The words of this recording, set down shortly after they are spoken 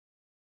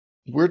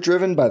We're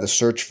driven by the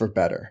search for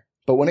better.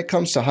 But when it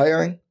comes to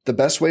hiring, the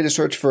best way to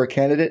search for a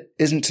candidate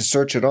isn't to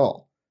search at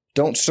all.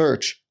 Don't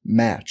search,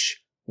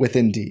 match with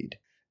Indeed.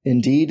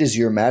 Indeed is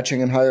your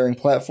matching and hiring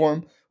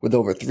platform with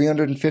over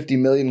 350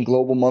 million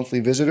global monthly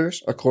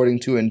visitors,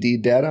 according to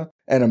Indeed data,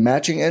 and a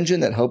matching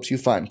engine that helps you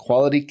find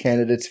quality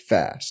candidates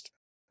fast.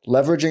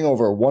 Leveraging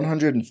over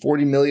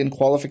 140 million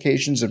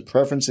qualifications and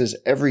preferences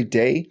every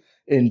day,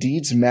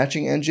 Indeed's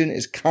matching engine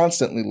is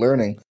constantly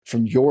learning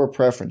from your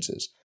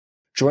preferences.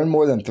 Join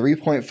more than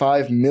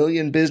 3.5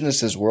 million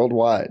businesses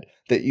worldwide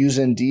that use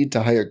Indeed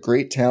to hire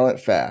great talent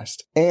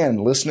fast.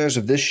 And listeners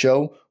of this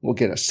show will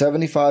get a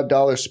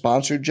 $75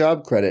 sponsored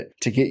job credit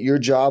to get your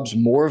jobs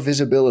more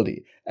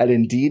visibility at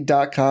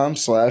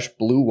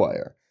Indeed.com/Blue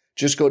Wire.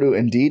 Just go to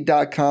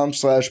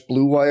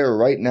Indeed.com/Blue Wire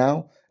right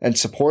now and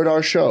support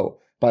our show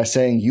by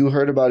saying you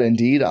heard about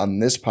Indeed on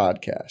this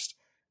podcast.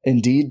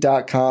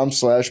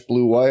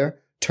 Indeed.com/Blue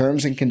Wire.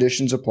 Terms and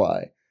conditions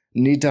apply.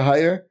 Need to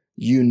hire?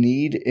 You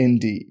need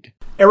Indeed.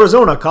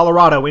 Arizona,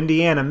 Colorado,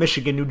 Indiana,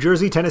 Michigan, New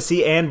Jersey,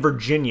 Tennessee, and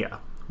Virginia.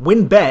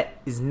 WynnBET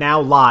is now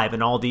live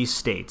in all these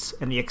states,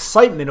 and the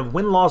excitement of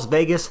Wynn Las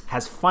Vegas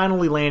has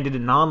finally landed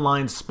in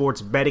online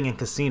sports betting and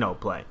casino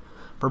play.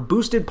 For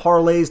boosted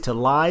parlays to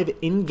live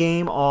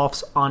in-game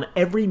offs on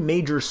every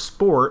major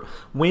sport,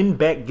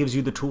 WynnBET gives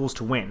you the tools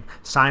to win.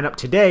 Sign up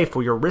today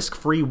for your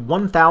risk-free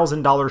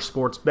 $1,000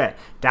 sports bet.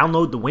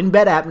 Download the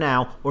WynnBET app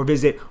now or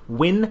visit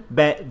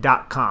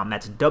wynnbet.com.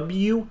 That's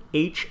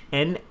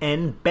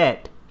WHNN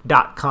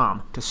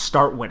bet.com to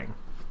start winning.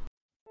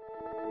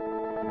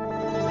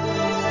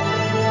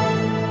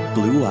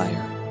 Blue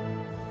Wire.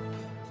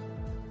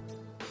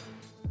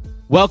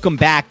 Welcome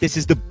back. This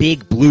is the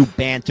Big Blue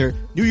Banter,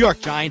 New York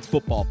Giants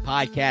football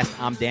podcast.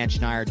 I'm Dan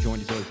Schneider,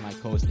 joined as always by my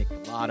co-host Nick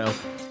Pilato.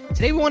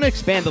 Today we want to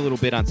expand a little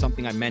bit on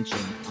something I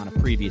mentioned on a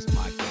previous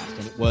podcast,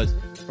 and it was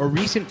a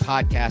recent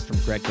podcast from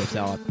Greg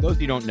Cosell. For those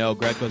of you who don't know,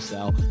 Greg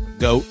Cosell,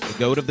 GOAT, the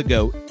GOAT of the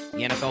GOAT,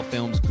 the NFL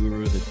films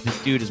guru.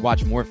 This dude has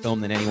watched more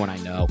film than anyone I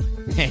know,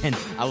 and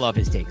I love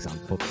his takes on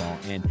football.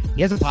 And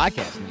he has a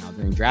podcast now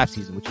during draft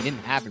season, which he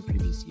didn't have in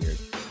previous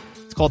years.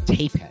 It's called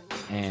Tapehead,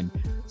 and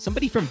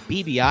somebody from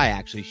BBI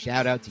actually,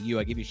 shout out to you.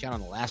 I give you a shout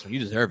out on the last one. You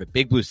deserve it.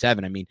 Big Blue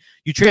 7. I mean,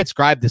 you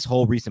transcribed this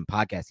whole recent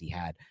podcast he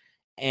had,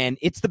 and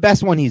it's the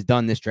best one he's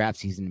done this draft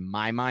season in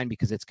my mind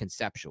because it's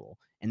conceptual.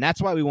 And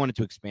that's why we wanted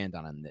to expand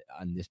on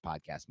this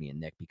podcast, me and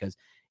Nick, because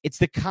it's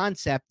the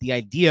concept, the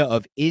idea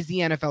of, is the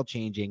NFL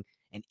changing?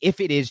 And if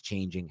it is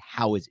changing,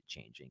 how is it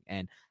changing?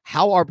 And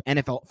how are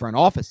NFL front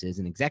offices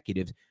and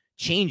executives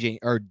changing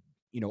or,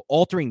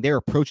 altering their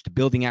approach to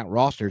building out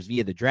rosters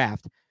via the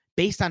draft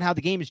based on how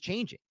the game is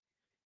changing?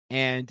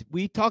 And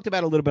we talked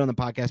about it a little bit on the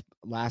podcast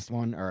last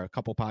one or a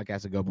couple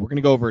podcasts ago, but we're going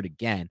to go over it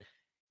again.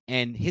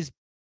 And his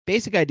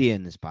basic idea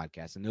in this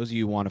podcast, and those of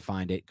you who want to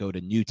find it, go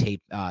to New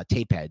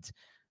Tapeheads.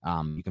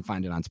 You can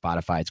find it on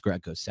Spotify. It's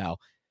Greg Cosell.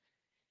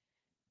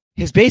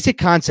 His basic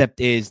concept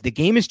is the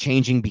game is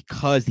changing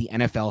because the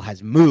NFL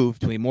has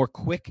moved to a more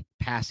quick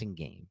passing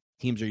game.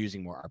 Teams are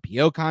using more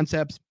RPO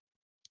concepts.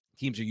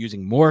 Teams are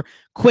using more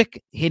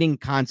quick hitting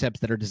concepts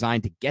that are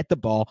designed to get the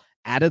ball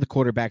out of the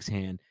quarterback's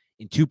hand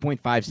in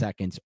 2.5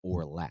 seconds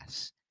or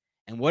less.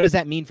 And what does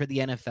that mean for the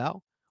NFL?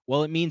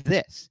 Well, it means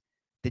this.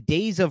 The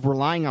days of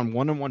relying on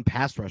one-on-one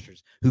pass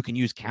rushers who can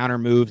use counter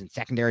moves and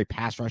secondary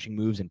pass rushing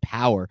moves and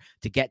power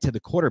to get to the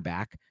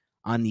quarterback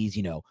on these,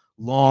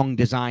 long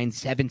designed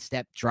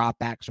 7-step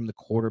dropbacks from the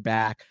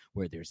quarterback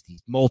where there's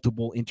these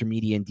multiple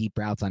intermediate and deep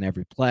routes on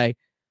every play.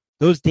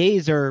 Those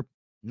days are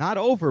not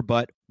over,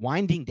 but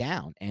winding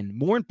down. And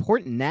more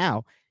important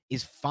now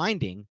is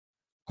finding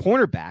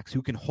cornerbacks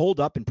who can hold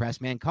up in press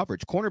man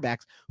coverage,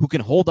 cornerbacks who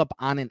can hold up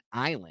on an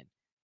island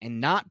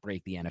and not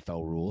break the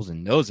NFL rules.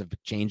 And those have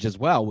changed as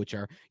well, which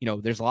are,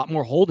 there's a lot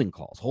more holding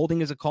calls.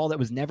 Holding is a call that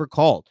was never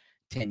called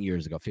 10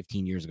 years ago,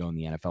 15 years ago in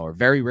the NFL, or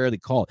very rarely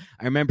called.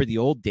 I remember the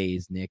old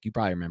days, Nick, you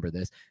probably remember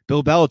this.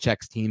 Bill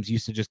Belichick's teams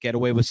used to just get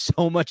away with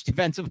so much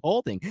defensive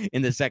holding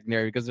in the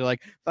secondary because they're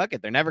like, fuck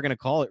it, they're never going to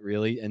call it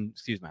really. And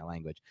excuse my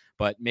language,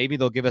 but maybe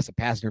they'll give us a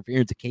pass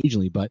interference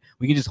occasionally, but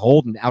we can just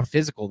hold and out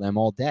physical them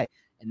all day.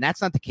 And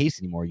that's not the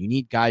case anymore. You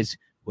need guys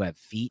who have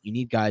feet. You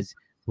need guys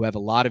who have a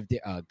lot of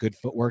good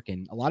footwork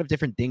and a lot of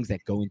different things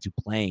that go into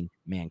playing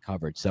man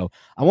coverage. So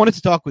I wanted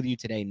to talk with you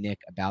today, Nick,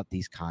 about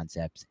these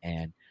concepts,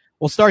 and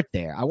we'll start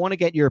there. I want to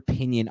get your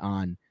opinion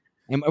on,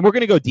 and we're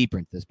going to go deeper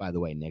into this, by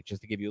the way, Nick,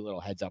 just to give you a little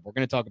heads up. We're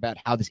going to talk about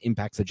how this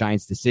impacts the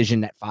Giants'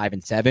 decision at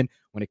 5-7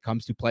 when it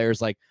comes to players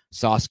like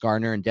Sauce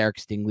Gardner and Derek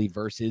Stingley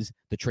versus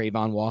the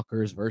Trayvon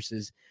Walkers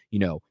versus,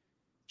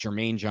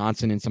 Jermaine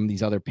Johnson and some of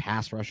these other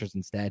pass rushers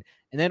instead.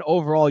 And then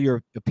overall,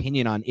 your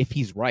opinion on if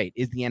he's right.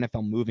 Is the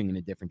NFL moving in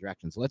a different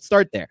direction? So let's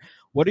start there.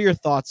 What are your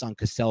thoughts on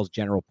Cosell's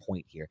general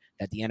point here,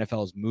 that the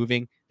NFL is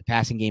moving, the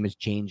passing game has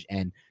changed,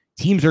 and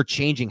teams are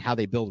changing how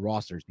they build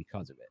rosters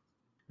because of it?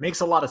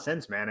 Makes a lot of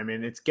sense, man. I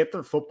mean, it's get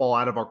the football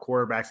out of our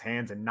quarterback's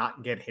hands and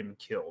not get him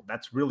killed.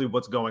 That's really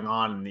what's going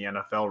on in the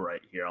NFL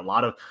right here. A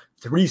lot of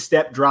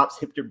 3-step drops,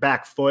 hit your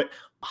back foot,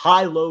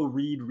 high-low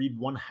read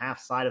one half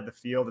side of the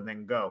field, and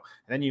then go.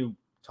 And then you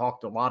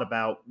talked a lot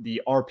about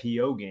the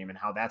RPO game and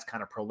how that's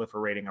kind of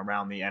proliferating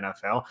around the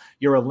NFL.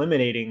 You're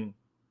eliminating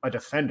a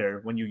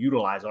defender when you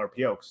utilize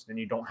RPO, because then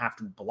you don't have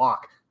to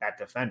block that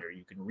defender.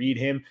 You can read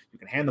him, you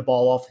can hand the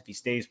ball off if he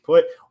stays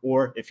put,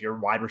 or if your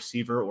wide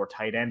receiver or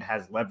tight end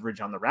has leverage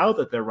on the route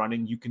that they're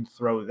running, you can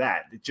throw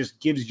that. It just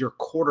gives your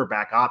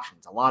quarterback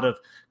options, a lot of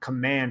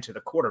command to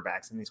the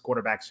quarterbacks, and these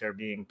quarterbacks are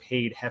being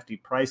paid hefty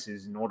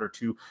prices in order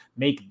to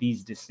make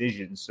these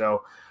decisions.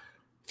 So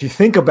if you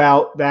think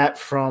about that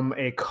from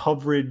a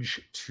coverage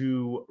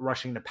to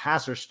rushing the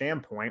passer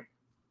standpoint,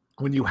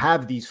 when you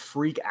have these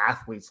freak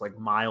athletes like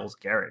Myles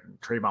Garrett and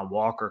Trayvon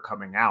Walker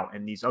coming out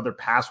and these other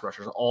pass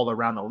rushers all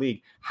around the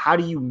league, how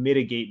do you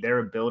mitigate their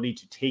ability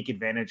to take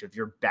advantage of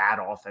your bad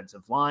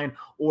offensive line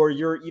or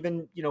your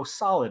even,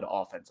 solid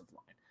offensive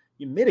line?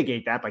 You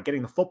mitigate that by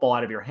getting the football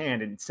out of your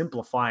hand and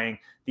simplifying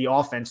the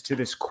offense to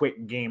this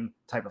quick game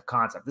type of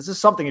concept. This is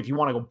something, if you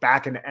want to go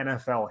back into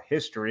NFL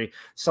history,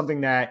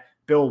 something that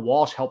Bill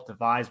Walsh helped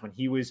devise when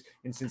he was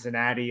in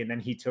Cincinnati, and then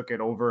he took it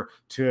over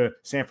to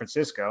San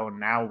Francisco, and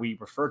now we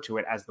refer to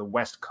it as the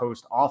West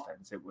Coast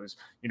offense. It was,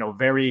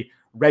 very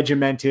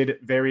regimented,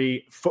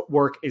 very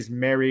footwork is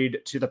married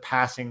to the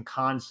passing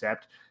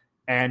concept,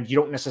 and you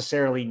don't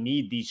necessarily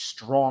need these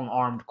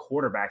strong-armed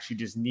quarterbacks. You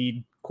just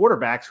need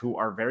quarterbacks who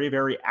are very,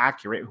 very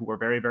accurate, who are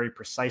very, very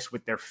precise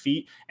with their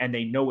feet, and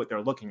they know what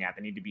they're looking at.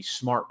 They need to be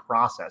smart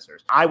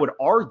processors. I would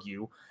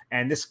argue,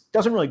 and this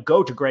doesn't really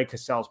go to Greg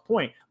Cosell's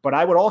point, but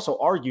I would also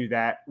argue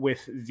that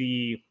with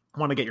I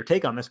want to get your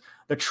take on this,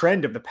 the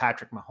trend of the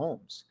Patrick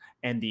Mahomes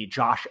and the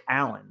Josh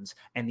Allens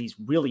and these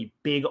really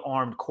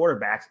big-armed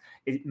quarterbacks,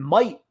 it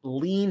might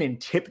lean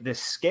and tip the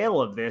scale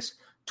of this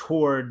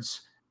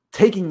towards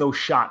taking those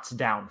shots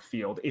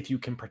downfield if you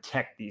can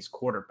protect these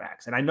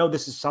quarterbacks. And I know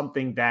this is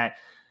something that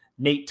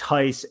Nate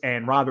Tice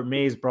and Robert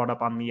Mays brought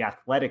up on the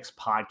Athletics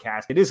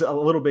podcast. It is a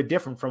little bit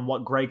different from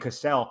what Greg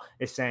Cosell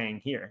is saying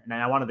here. And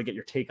I wanted to get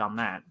your take on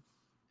that.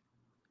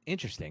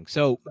 Interesting.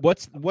 So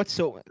what's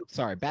so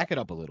sorry, back it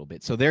up a little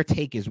bit. So their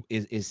take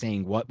is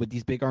saying what with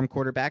these big arm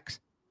quarterbacks?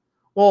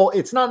 Well,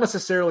 it's not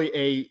necessarily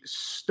a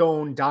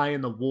stone die in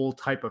the wool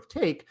type of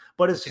take,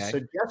 but it's a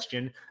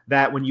suggestion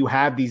that when you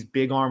have these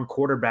big arm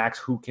quarterbacks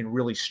who can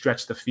really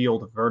stretch the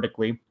field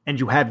vertically, and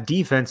you have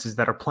defenses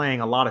that are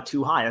playing a lot of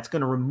too high, that's going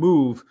to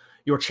remove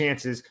your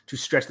chances to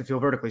stretch the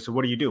field vertically. So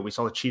what do? We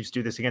saw the Chiefs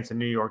do this against the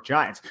New York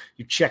Giants.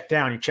 You check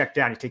down, you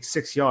take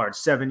 6 yards,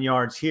 7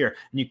 yards here,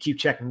 and you keep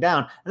checking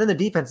down. And then the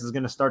defense is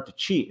going to start to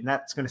cheat, and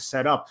that's going to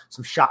set up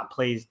some shot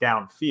plays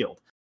downfield.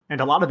 And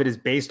a lot of it is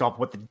based off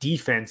what the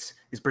defense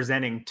is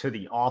presenting to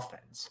the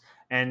offense.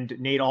 And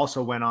Nate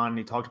also went on and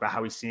he talked about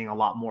how he's seeing a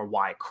lot more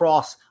Y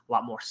cross, a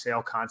lot more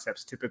sail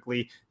concepts,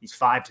 typically these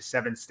 5 to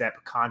 7 step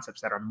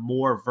concepts that are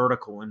more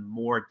vertical and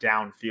more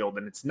downfield.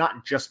 And it's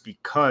not just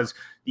because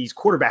these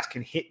quarterbacks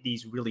can hit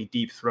these really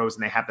deep throws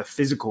and they have the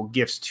physical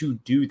gifts to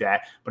do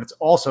that, but it's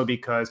also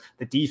because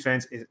the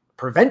defense is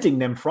preventing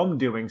them from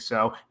doing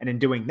so. And in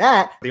doing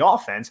that, the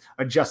offense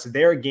adjusts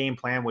their game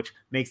plan, which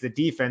makes the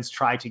defense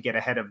try to get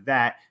ahead of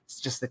that.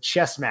 It's just the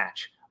chess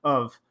match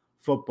of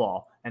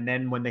football. And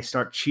then when they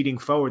start cheating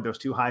forward, those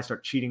too high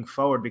start cheating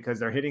forward because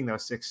they're hitting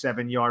those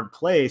 6-7 yard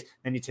plays,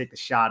 then you take the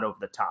shot over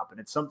the top. And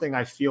it's something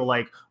I feel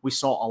like we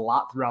saw a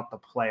lot throughout the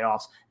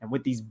playoffs. And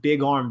with these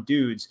big arm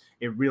dudes,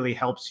 it really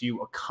helps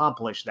you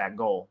accomplish that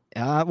goal.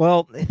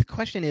 Well, the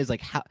question is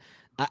how.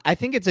 I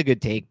think it's a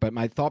good take, but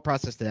my thought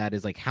process to that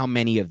is how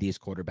many of these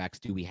quarterbacks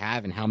do we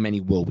have and how many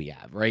will we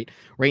have, right?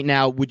 Right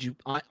now, would you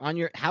how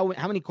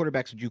many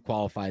quarterbacks would you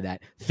qualify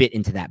that fit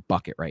into that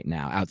bucket right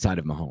now outside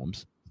of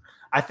Mahomes?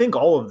 I think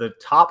all of the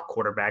top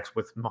quarterbacks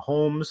with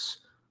Mahomes,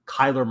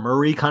 Kyler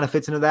Murray kind of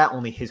fits into that.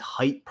 Only his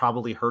height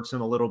probably hurts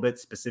him a little bit,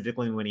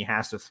 specifically when he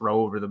has to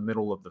throw over the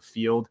middle of the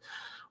field.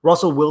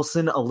 Russell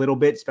Wilson a little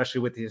bit, especially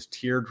with his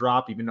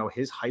teardrop, even though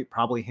his height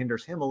probably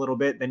hinders him a little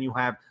bit. Then you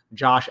have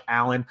Josh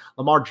Allen.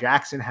 Lamar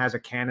Jackson has a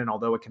cannon,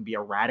 although it can be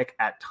erratic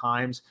at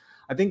times.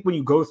 I think when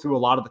you go through a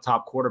lot of the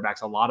top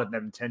quarterbacks, a lot of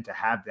them tend to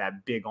have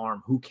that big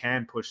arm who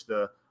can push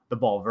the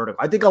ball vertical.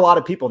 I think a lot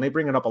of people, and they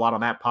bring it up a lot on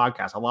that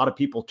podcast, a lot of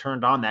people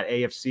turned on that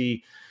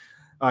AFC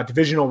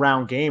divisional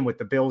round game with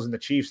the Bills and the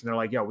Chiefs, and they're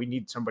like, yo, we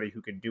need somebody who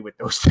can do what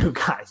those two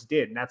guys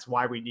did. And that's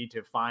why we need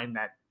to find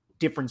that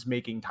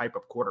difference-making type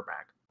of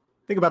quarterback.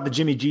 Think about the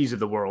Jimmy G's of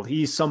the world.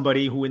 He's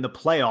somebody who in the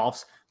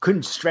playoffs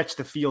couldn't stretch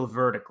the field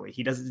vertically.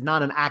 He's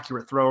not an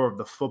accurate thrower of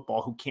the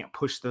football who can't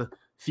push the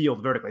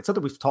field vertically. It's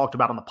something we've talked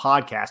about on the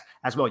podcast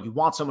as well. You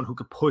want someone who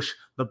could push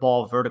the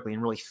ball vertically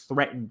and really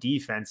threaten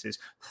defenses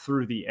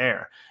through the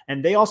air.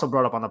 And they also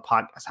brought up on the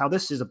podcast how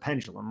this is a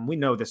pendulum. We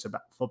know this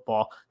about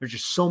football. There's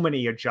just so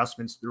many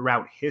adjustments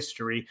throughout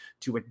history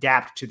to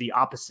adapt to the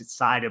opposite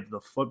side of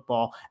the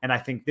football. And I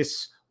think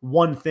this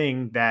one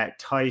thing that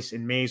Tice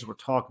and Mays were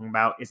talking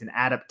about is an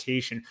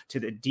adaptation to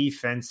the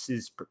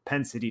defense's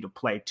propensity to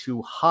play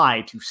too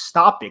high to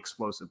stop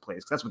explosive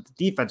plays. That's what the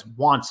defense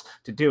wants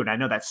to do. And I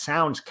know that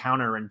sounds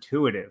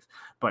counterintuitive,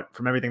 but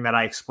from everything that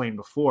I explained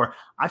before,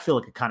 I feel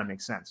like it kind of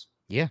makes sense.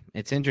 Yeah,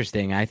 it's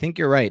interesting. I think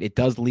you're right. It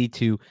does lead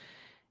to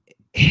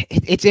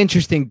it's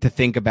interesting to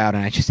think about,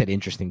 and I just said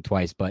interesting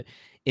twice, but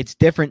it's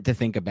different to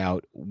think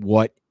about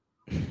what,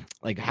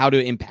 like how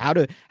to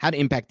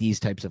impact these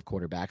types of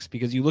quarterbacks,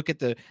 because you look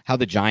at how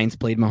the Giants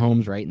played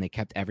Mahomes, right? And they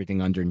kept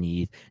everything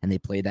underneath and they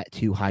played that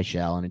too high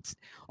shell. And it's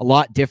a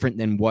lot different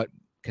than what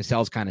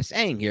Cassell's kind of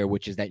saying here,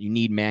 which is that you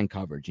need man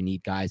coverage. You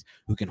need guys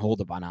who can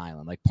hold up on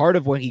island. Like part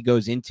of what he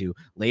goes into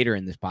later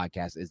in this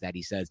podcast is that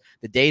he says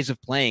the days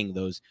of playing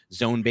those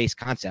zone-based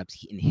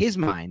concepts in his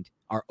mind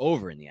are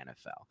over in the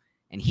NFL.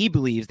 And he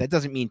believes that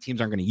doesn't mean teams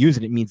aren't going to use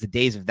it. It means the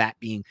days of that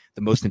being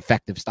the most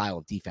effective style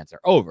of defense are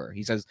over.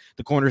 He says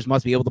the corners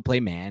must be able to play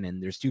man,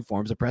 and there's two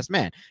forms of press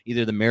man.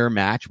 Either the mirror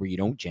match, where you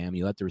don't jam,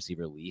 you let the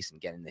receiver release and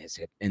get in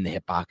the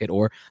hip pocket,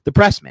 or the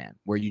press man,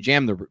 where you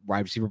jam the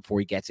wide receiver before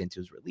he gets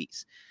into his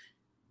release.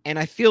 And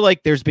I feel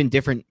like there's been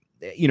different,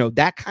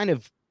 that kind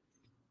of,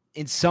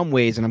 in some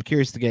ways, and I'm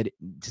curious to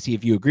see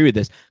if you agree with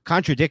this,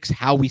 contradicts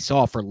how we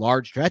saw for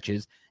large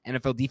stretches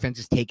NFL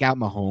defenses take out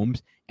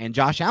Mahomes and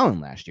Josh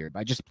Allen last year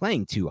by just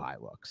playing two high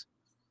looks.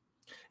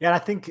 Yeah, and I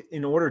think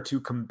in order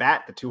to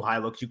combat the two high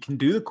looks, you can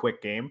do the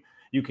quick game.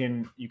 You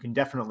can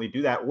definitely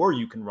do that, or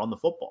you can run the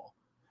football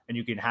and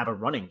you can have a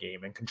running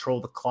game and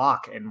control the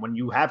clock. And when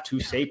you have two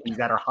safeties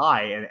that are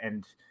high,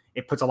 and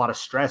it puts a lot of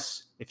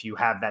stress if you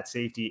have that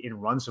safety in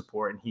run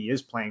support, and he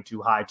is playing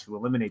too high to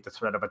eliminate the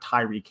threat of a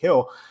Tyreek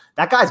Hill,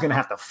 that guy's going to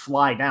have to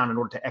fly down in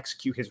order to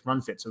execute his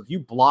run fit. So if you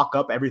block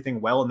up everything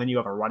well, and then you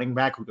have a running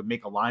back who can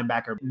make a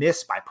linebacker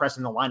miss by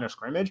pressing the line of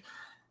scrimmage,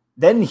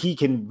 then he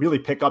can really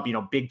pick up,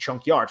 big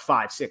chunk yards,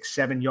 5, 6,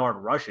 7-yard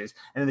rushes,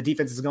 and then the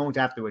defense is going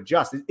to have to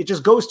adjust. It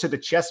just goes to the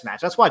chess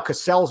match. That's why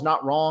Cassell's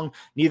not wrong.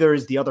 Neither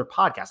is the other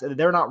podcast.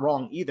 They're not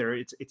wrong either.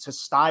 It's a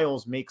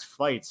styles makes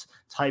fights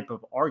type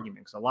of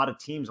argument. So a lot of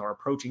teams are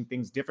approaching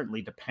things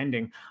differently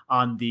depending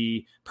on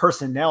the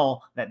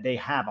personnel that they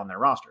have on their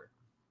roster.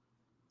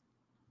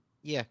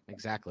 Yeah,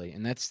 exactly.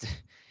 And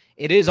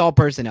it is all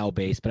personnel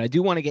based, but I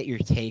do want to get your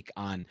take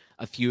on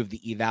a few of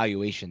the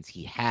evaluations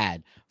he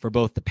had for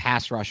both the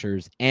pass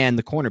rushers and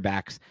the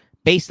cornerbacks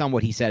based on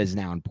what he said is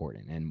now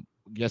important. And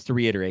just to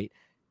reiterate,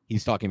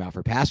 he's talking about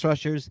for pass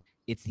rushers,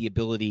 it's the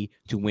ability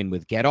to win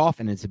with get off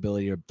and its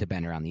ability to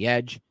bend around the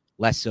edge.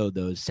 Less so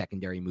those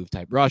secondary move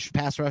type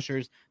pass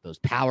rushers, those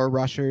power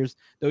rushers,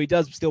 though he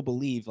does still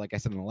believe, like I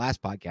said in the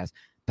last podcast,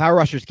 power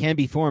rushers can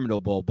be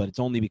formidable, but it's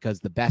only because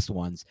the best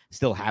ones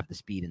still have the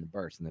speed and the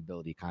burst and the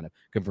ability to kind of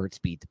convert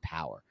speed to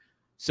power.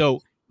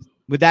 So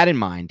with that in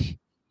mind,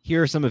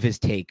 here are some of his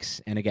takes.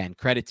 And again,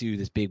 credit to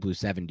this Big Blue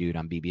 7 dude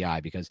on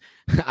BBI, because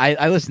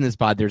I listened to this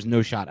pod. There's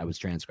no shot I was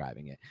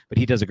transcribing it, but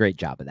he does a great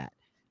job of that.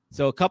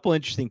 So a couple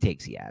interesting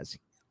takes he has.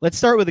 Let's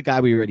start with a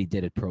guy we already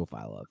did a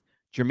profile of.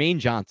 Jermaine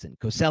Johnson.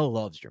 Cassell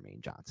loves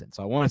Jermaine Johnson.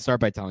 So I want to start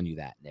by telling you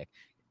that, Nick.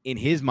 In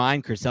his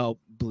mind, Cassell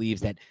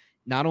believes that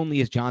not only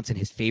is Johnson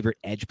his favorite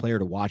edge player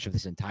to watch of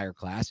this entire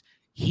class,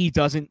 he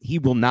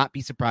will not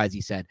be surprised,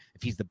 he said,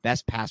 if he's the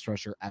best pass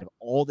rusher out of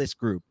all this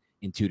group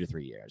in 2 to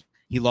 3 years.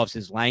 He loves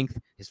his length,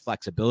 his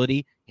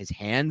flexibility, his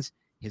hands,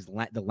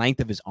 the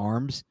length of his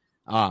arms,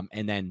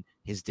 and then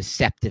his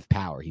deceptive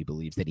power he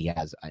believes that he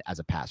has as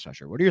a pass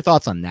rusher. What are your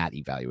thoughts on that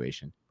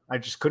evaluation? I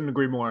just couldn't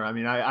agree more. I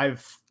mean,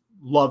 I've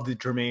loved the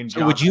Jermaine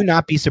Johnson. So would you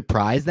not be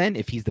surprised then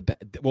if he's the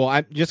best?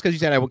 Well, just because you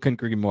said I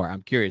couldn't agree more,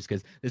 I'm curious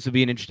because this would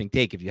be an interesting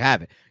take if you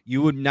have it.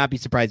 You would not be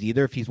surprised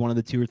either if he's one of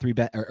the 2 or 3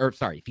 best,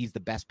 if he's the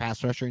best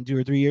pass rusher in 2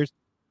 or 3 years.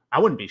 I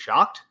wouldn't be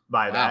shocked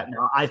by that.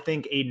 No, I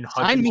think Aiden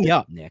Hutchinson. Sign me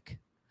up, Nick.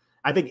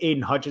 I think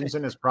Aiden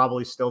Hutchinson is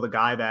probably still the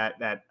guy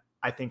that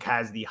I think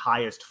has the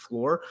highest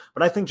floor,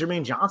 but I think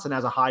Jermaine Johnson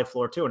has a high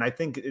floor too. And I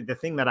think the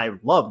thing that I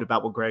loved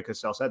about what Greg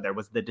Cassell said there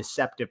was the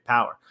deceptive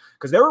power,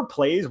 because there were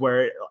plays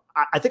where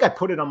I think I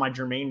put it on my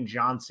Jermaine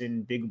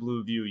Johnson Big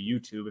Blue View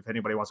YouTube, if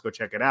anybody wants to go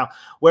check it out,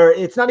 where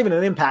it's not even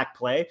an impact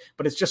play,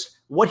 but it's just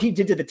what he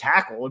did to the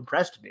tackle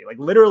impressed me. Like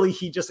literally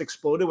he just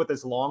exploded with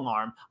his long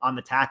arm on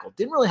the tackle.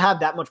 Didn't really have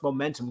that much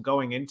momentum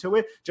going into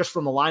it, just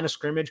from the line of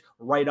scrimmage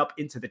right up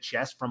into the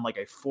chest from like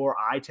a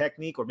 4-eye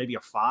technique or maybe a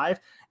 5.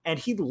 And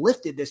he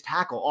lifted this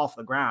tackle off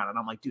the ground. And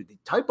I'm like, dude, the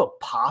type of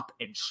pop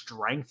and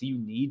strength you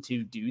need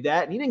to do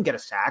that. And he didn't get a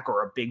sack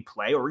or a big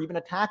play or even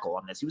a tackle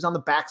on this. He was on the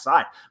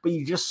backside, but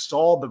you just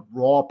saw the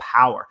raw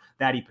power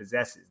that he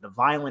possesses, the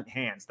violent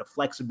hands, the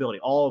flexibility,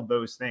 all of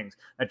those things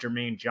that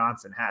Jermaine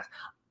Johnson has.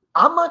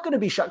 I'm not going to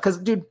be shocked because,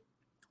 dude,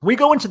 we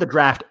go into the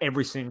draft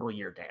every single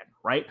year, Dan,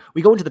 right?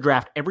 We go into the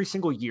draft every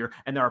single year,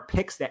 and there are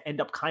picks that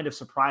end up kind of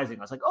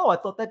surprising us. Like, oh, I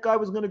thought that guy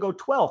was going to go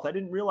 12th. I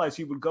didn't realize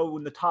he would go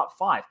in the top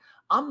 5.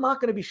 I'm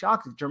not going to be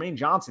shocked if Jermaine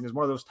Johnson is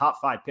one of those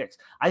top 5 picks.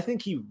 I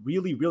think he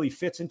really, really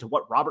fits into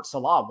what Robert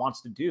Saleh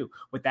wants to do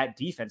with that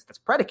defense that's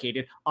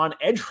predicated on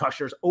edge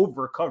rushers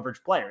over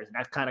coverage players. And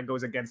that kind of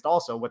goes against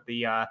also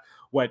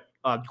what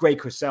Greg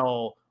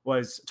Cassell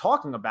was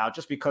talking about,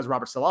 just because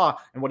Robert Saleh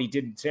and what he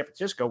did in San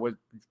Francisco was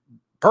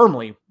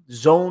firmly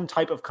zone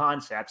type of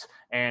concepts,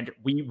 and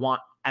we want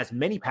as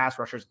many pass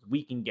rushers as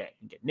we can get.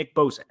 Nick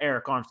Bosa,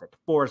 Eric Armstead,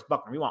 DeForest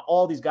Buckner. We want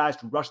all these guys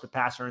to rush the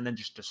passer and then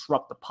just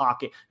disrupt the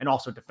pocket and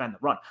also defend the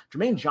run.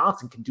 Jermaine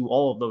Johnson can do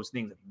all of those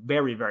things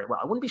very, very well.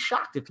 I wouldn't be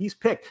shocked if he's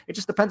picked. It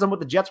just depends on what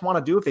the Jets want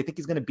to do. If they think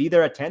he's going to be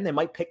there at 10, they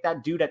might pick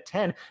that dude at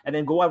 10 and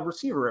then go out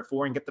receiver at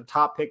 4 and get the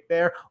top pick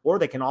there. Or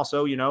they can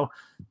also,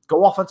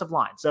 go offensive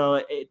line. So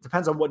it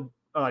depends on what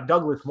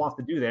Douglas wants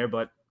to do there,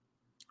 but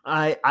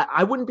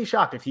I wouldn't be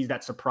shocked if he's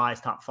that surprise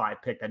top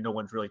 5 pick that no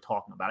one's really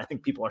talking about. I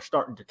think people are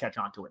starting to catch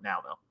on to it now,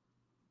 though.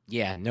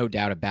 Yeah, no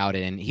doubt about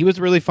it. And he was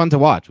really fun to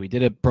watch. We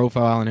did a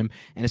profile on him,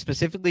 and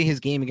specifically his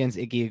game against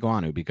Ike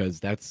Ekwonu, because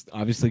that's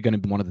obviously going to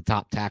be one of the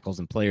top tackles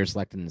and players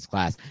selected in this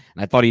class.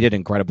 And I thought he did an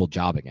incredible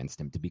job against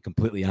him, to be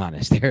completely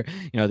honest.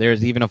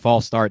 There's even a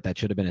false start that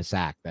should have been a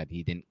sack that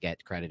he didn't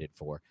get credited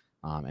for,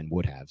 and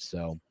would have.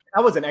 So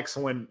that was an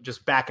excellent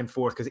just back and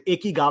forth, because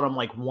Icky got him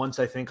like once,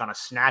 I think, on a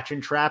snatch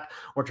and trap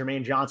where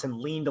Jermaine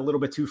Johnson leaned a little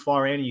bit too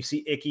far in. And you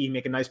see Icky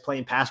make a nice play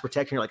in pass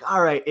protection. You're like,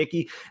 all right,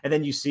 Icky. And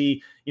then you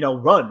see,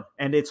 run.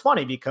 And it's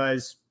funny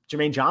because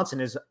Jermaine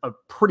Johnson is a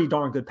pretty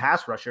darn good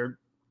pass rusher.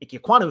 Ike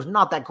Ekwonu is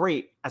not that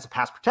great as a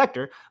pass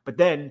protector, but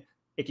then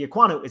Ike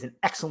Ekwonu is an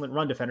excellent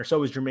run defender.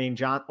 So is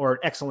or an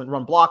excellent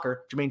run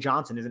blocker. Jermaine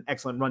Johnson is an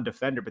excellent run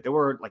defender. But there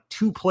were like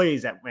 2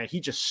 plays that he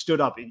just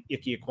stood up in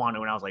Ike Ekwonu,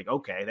 and I was like,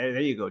 okay,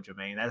 there you go,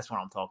 Jermaine. That's what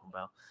I'm talking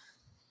about.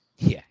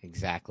 Yeah,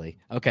 exactly.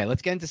 Okay,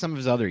 let's get into some of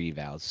his other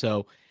evals.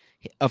 So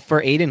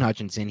for Aiden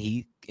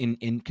Hutchinson,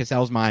 in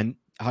Cassell's mind,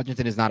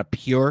 Hutchinson is not a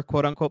pure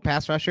quote-unquote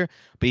pass rusher,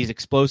 but he's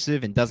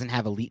explosive and doesn't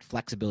have elite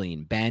flexibility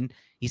and bend.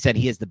 He said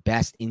he has the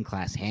best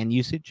in-class hand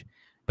usage,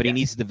 but he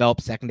needs to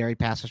develop secondary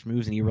pass rush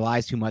moves, and he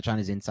relies too much on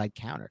his inside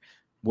counter.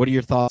 What are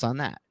your thoughts on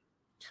that?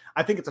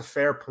 I think it's a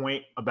fair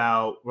point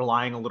about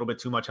relying a little bit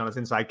too much on his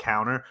inside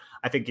counter.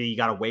 I think he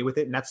got away with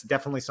it, and that's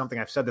definitely something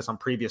I've said this on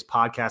previous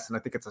podcasts, and I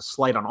think it's a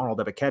slight on Arnold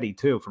Ebiketie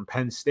too from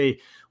Penn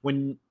State.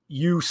 When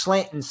you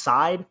slant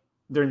inside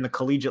during the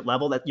collegiate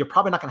level, that you're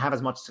probably not going to have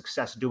as much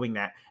success doing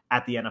that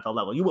at the NFL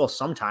level. You will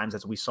sometimes,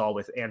 as we saw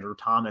with Andrew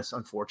Thomas,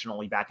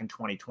 unfortunately, back in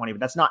 2020,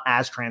 but that's not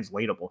as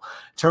translatable.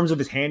 In terms of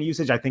his hand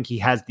usage, I think he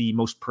has the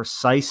most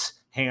precise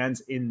hands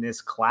in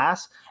this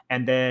class.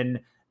 And then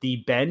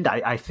the bend,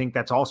 I think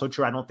that's also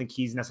true. I don't think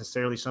he's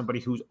necessarily somebody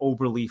who's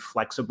overly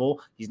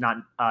flexible. He's not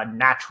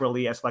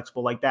naturally as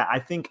flexible like that. I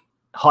think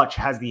Hutch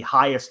has the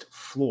highest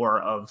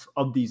floor of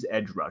these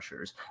edge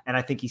rushers, and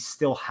I think he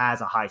still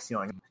has a high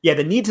ceiling. Yeah,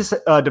 the need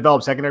to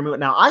develop secondary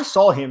movement. Now, I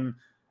saw him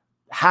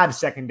have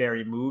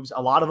secondary moves.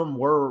 A lot of them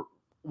were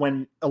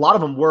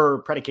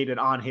predicated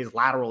on his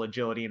lateral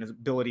agility and his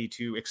ability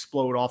to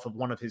explode off of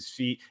one of his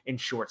feet in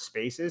short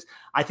spaces.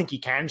 I think he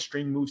can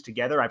string moves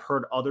together. I've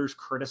heard others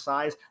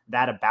criticize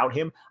that about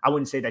him. I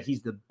wouldn't say that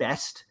he's the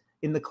best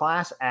in the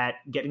class at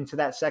getting to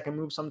that second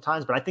move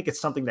sometimes, but I think it's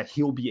something that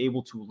he'll be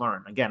able to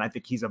learn. Again, I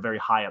think he's a very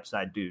high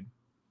upside dude.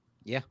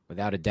 Yeah,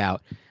 without a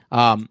doubt.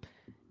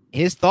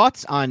 His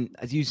thoughts on,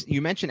 as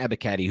you mentioned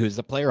Ebiketie, who's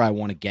the player I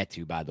want to get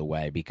to, by the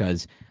way,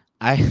 because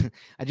I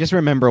just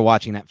remember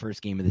watching that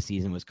first game of the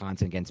season,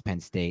 Wisconsin against Penn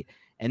State,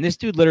 and this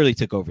dude literally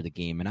took over the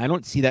game. And I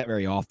don't see that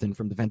very often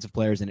from defensive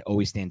players, and it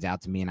always stands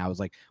out to me. And I was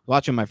like,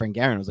 watching my friend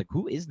Garen, I was like,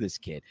 who is this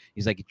kid?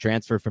 He's like, he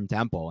transferred from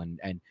Temple,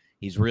 and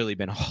he's really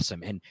been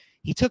awesome. And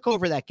he took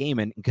over that game,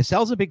 and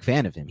Cassell's a big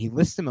fan of him. He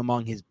lists him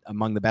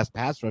among the best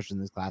pass rushers in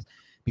this class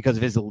because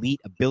of his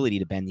elite ability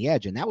to bend the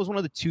edge. And that was one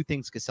of the 2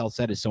 things Cassell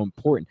said is so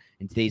important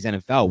in today's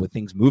NFL, with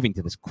things moving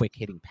to this quick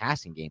hitting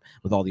passing game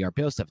with all the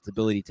RPO stuff. Its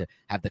ability to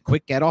have the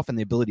quick get off and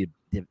the ability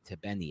to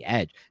bend the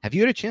edge. Have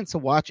you had a chance to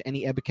watch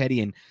any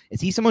Ebiketie? And is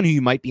he someone who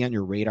you might be on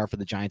your radar for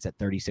the Giants at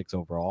 36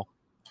 overall?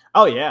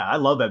 Oh, yeah. I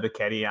love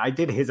Ebiketie. I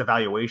did his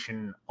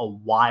evaluation a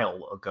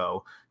while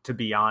ago, to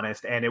be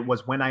honest. And it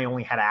was when I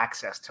only had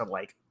access to,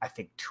 I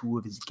think 2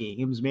 of his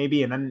games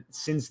maybe. And then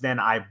since then,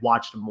 I've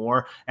watched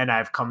more and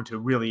I've come to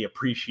really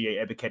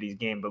appreciate Ebiketie's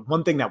game. But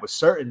one thing that was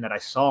certain that I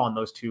saw in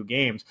those 2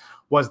 games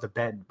was the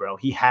bend, bro.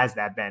 He has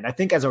that bend. I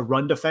think as a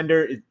run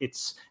defender,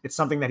 it's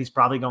something that he's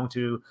probably going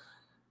to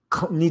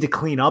need to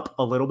clean up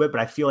a little bit,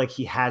 but I feel like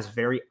he has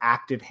very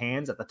active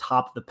hands at the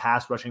top of the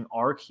pass rushing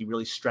arc. He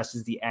really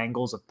stresses the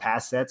angles of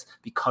pass sets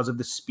because of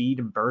the speed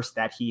and burst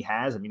that he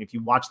has. I mean, if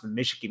you watch the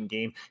Michigan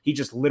game, he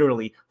just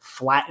literally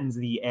flattens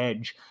the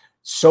edge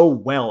so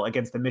well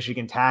against the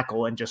Michigan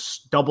tackle and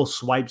just double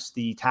swipes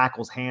the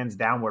tackle's hands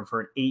downward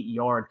for an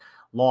 8-yard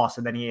loss.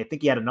 And then I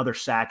think he had another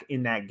sack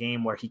in that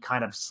game where he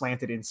kind of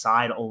slanted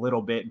inside a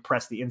little bit and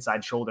pressed the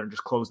inside shoulder and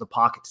just closed the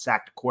pocket to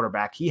sack the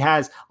quarterback. He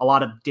has a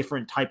lot of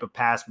different type of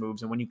pass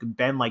moves. And when you can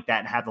bend like that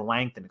and have the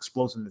length and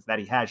explosiveness that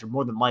he has, you're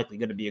more than likely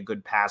going to be a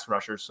good pass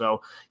rusher.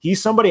 So he's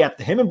somebody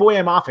him and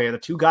Boye Mafe are the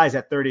 2 guys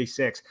at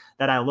 36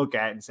 that I look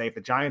at and say, if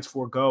the Giants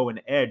forego an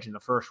edge in the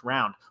first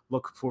round,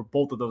 look for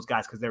both of those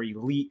guys because they're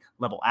elite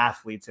level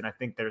athletes. And I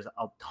think there's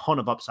a ton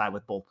of upside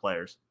with both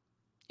players.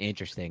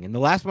 Interesting. And the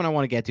last one I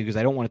want to get to, because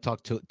I don't want to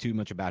talk too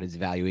much about his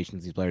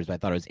evaluations of these players, but I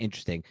thought it was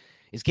interesting,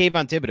 is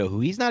Kayvon Thibodeaux,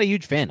 who he's not a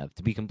huge fan of,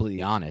 to be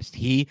completely honest.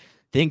 He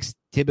thinks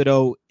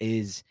Thibodeaux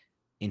is,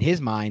 in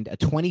his mind, a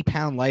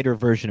 20-pound lighter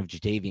version of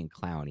Jadeveon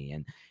Clowney.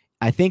 And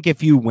I think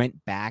if you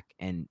went back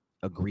and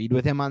agreed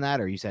with him on that,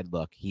 or you said,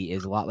 look, he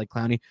is a lot like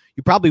Clowney,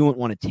 you probably wouldn't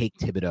want to take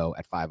Thibodeau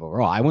at 5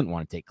 overall. I wouldn't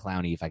want to take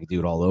Clowney if I could do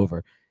it all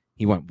over.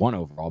 He went 1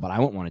 overall, but I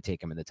wouldn't want to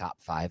take him in the top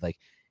 5. Like,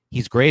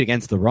 he's great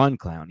against the run,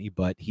 Clowney,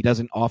 but he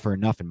doesn't offer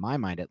enough, in my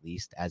mind at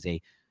least, as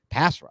a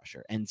pass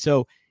rusher. And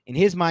so in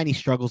his mind, he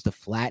struggles to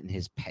flatten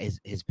his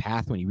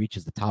path when he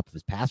reaches the top of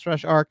his pass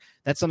rush arc.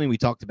 That's something we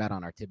talked about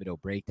on our Thibodeau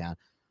breakdown.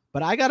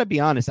 But I got to be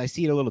honest, I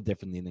see it a little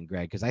differently than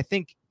Greg, because I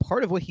think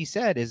part of what he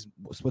said is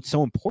what's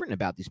so important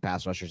about these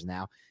pass rushers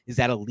now is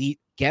that elite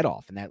get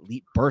off and that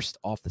elite burst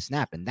off the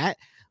snap. And that,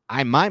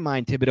 in my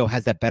mind, Thibodeau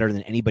has that better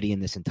than anybody in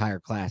this entire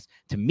class,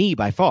 to me,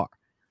 by far.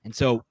 And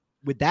so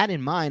with that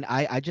in mind,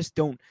 I just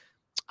don't,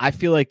 I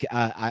feel like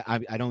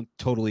I don't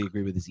totally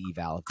agree with his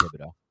eval of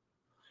Thibodeau.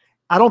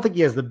 I don't think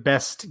he has the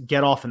best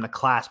get off in the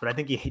class, but I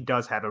think he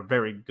does have a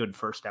very good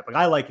first step. Like,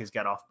 I like his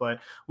get off, but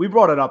we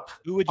brought it up.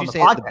 Who would you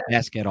say is the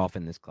best get off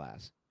in this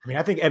class? I mean,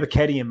 I think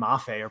Ebiketie and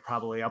Mafe are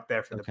probably up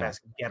there for the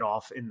best get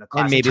off in the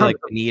class. And maybe like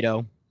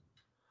Benito.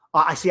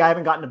 I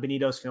haven't gotten to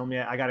Benito's film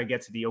yet. I got to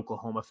get to the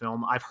Oklahoma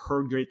film. I've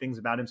heard great things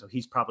about him, so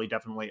he's probably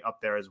definitely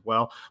up there as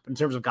well. But in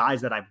terms of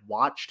guys that I've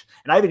watched,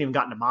 and I haven't even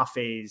gotten to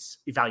Mafe's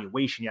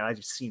evaluation yet. I've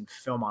just seen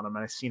film on him,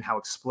 and I've seen how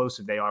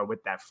explosive they are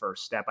with that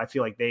first step. I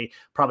feel like they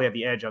probably have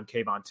the edge on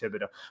Kayvon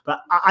Thibodeau.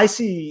 But I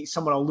see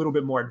someone a little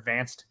bit more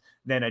advanced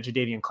than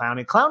Jadeveon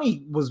Clowney.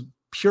 Clowney was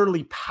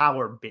purely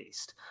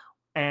power-based.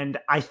 And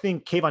I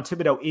think Kayvon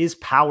Thibodeau is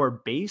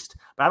power-based,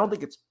 but I don't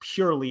think it's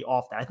purely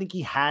off that. I think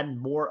he had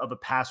more of a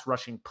pass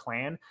rushing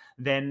plan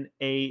than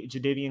a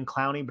Jadeveon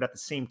Clowney, but at the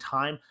same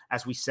time,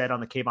 as we said on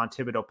the Kayvon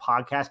Thibodeau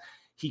podcast,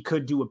 he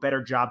could do a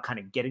better job kind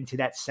of getting to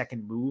that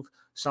second move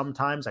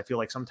sometimes. I feel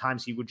like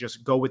sometimes he would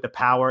just go with the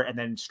power and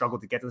then struggle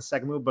to get to the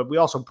second move. But we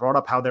also brought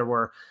up how there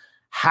were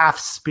half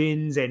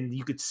spins, and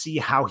you could see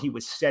how he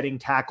was setting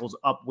tackles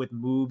up with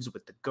moves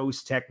with the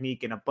ghost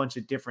technique and a bunch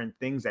of different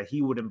things that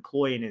he would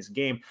employ in his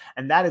game.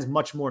 And that is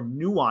much more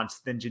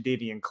nuanced than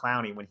Jadeveon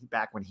Clowney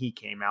when he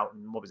came out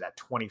in,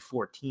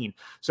 2014.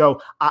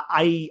 So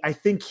I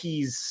think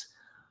he's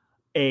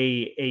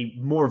a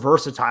more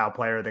versatile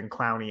player than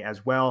Clowney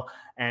as well.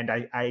 And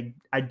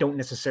I don't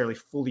necessarily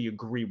fully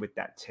agree with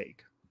that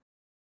take.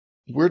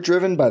 We're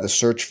driven by the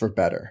search for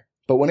better.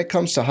 But when it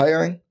comes to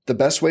hiring, the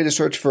best way to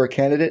search for a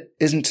candidate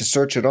isn't to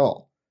search at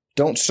all.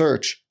 Don't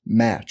search,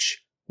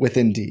 match with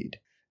Indeed.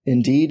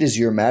 Indeed is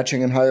your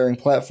matching and hiring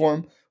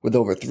platform with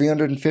over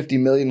 350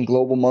 million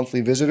global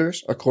monthly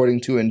visitors, according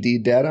to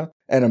Indeed data,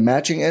 and a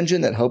matching engine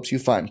that helps you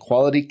find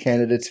quality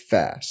candidates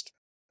fast.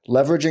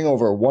 Leveraging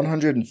over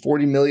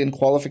 140 million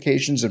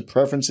qualifications and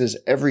preferences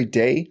every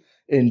day,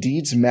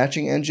 Indeed's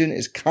matching engine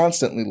is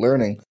constantly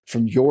learning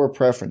from your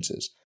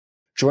preferences.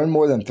 Join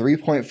more than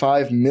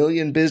 3.5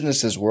 million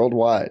businesses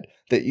worldwide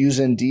that use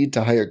Indeed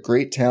to hire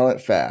great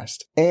talent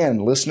fast.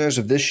 And listeners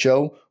of this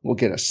show will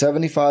get a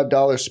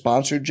 $75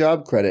 sponsored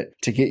job credit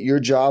to get your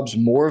jobs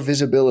more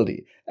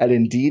visibility at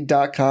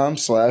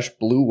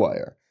Indeed.com/Blue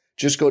Wire.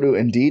 Just go to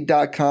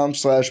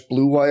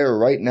Indeed.com/Blue Wire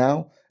right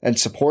now and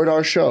support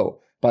our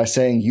show by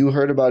saying you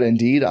heard about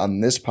Indeed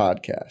on this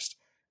podcast.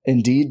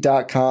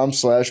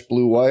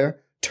 Indeed.com/Blue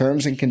Wire.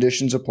 Terms and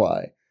conditions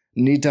apply.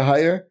 Need to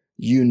hire?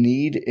 You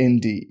need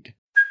Indeed.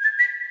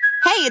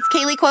 Hey, it's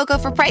Kaylee Cuoco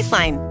for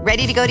Priceline.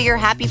 Ready to go to your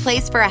happy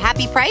place for a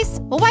happy price?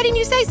 Well, why didn't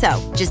you say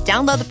so? Just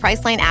download the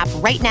Priceline app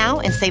right now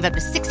and save up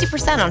to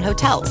 60% on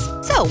hotels.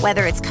 So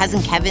whether it's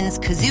Cousin Kevin's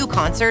Kazoo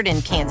Concert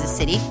in Kansas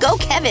City, go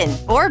Kevin,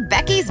 or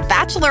Becky's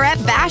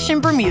Bachelorette Bash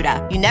in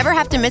Bermuda, you never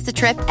have to miss a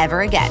trip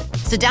ever again.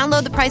 So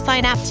download the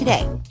Priceline app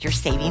today. Your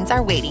savings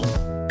are waiting.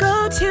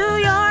 Go to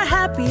your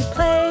happy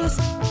place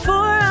for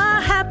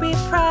a happy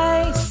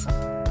price.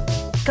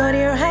 Go to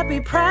your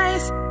happy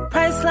price,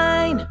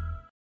 Priceline.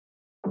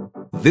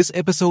 This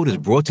episode is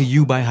brought to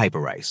you by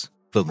Hyperice,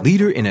 the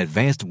leader in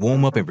advanced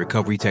warm-up and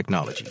recovery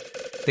technology.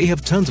 They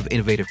have tons of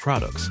innovative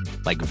products,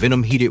 like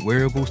Venom-heated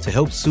wearables to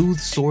help soothe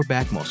sore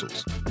back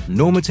muscles,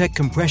 Normatec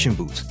compression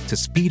boots to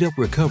speed up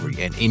recovery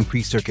and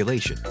increase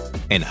circulation,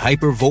 and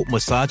Hypervolt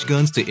massage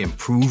guns to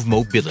improve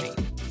mobility.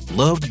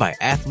 Loved by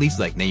athletes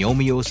like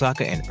Naomi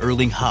Osaka and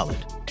Erling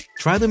Haaland.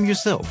 Try them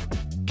yourself.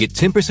 Get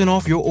 10%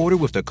 off your order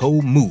with the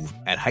code MOVE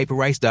at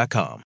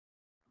Hyperice.com.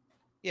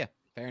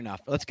 Fair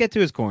enough. Let's get to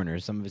his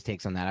corners, some of his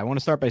takes on that. I want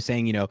to start by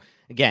saying,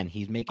 again,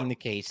 he's making the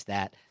case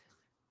that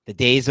the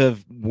days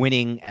of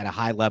winning at a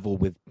high level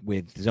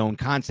with zone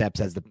concepts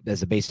as the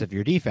base of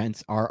your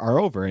defense are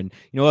over. And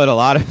you know what? A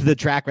lot of the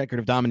track record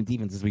of dominant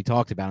defenses we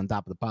talked about on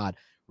top of the pod,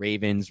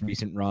 Ravens,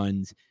 recent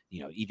runs,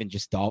 even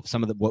just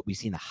some of what we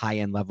see in the high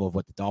end level of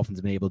what the Dolphins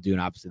have been able to do,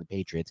 and obviously the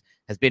Patriots,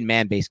 has been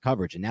man-based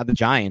coverage. And now the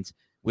Giants,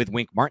 with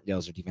Wink Martindale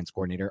as their defense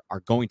coordinator,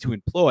 are going to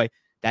employ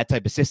that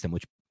type of system,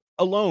 which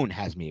alone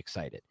has me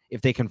excited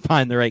if they can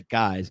find the right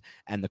guys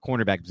and the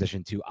cornerback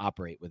position to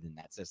operate within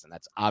that system.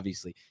 That's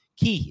obviously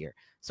key here.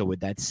 So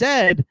with that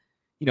said,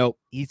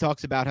 he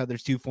talks about how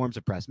there's two forms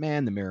of press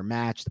man, the mirror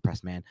match, the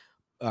press man,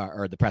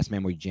 or the press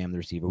man where you jam the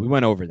receiver. We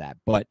went over that,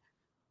 but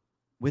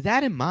with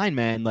that in mind,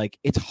 man, like,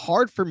 it's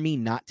hard for me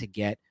not to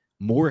get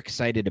more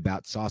excited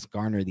about Sauce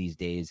Gardner these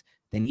days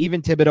than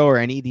even Thibodeau or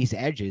any of these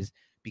edges,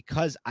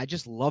 because I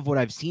just love what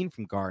I've seen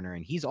from Gardner.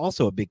 And he's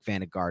also a big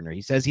fan of Gardner.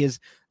 He says he has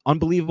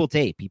unbelievable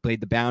tape. He played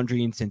the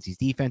boundary in Cincy's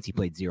defense. He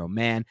played zero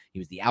man. He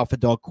was the alpha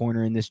dog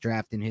corner in this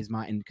draft in his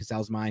mind, in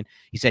Cassell's mind.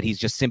 He said he's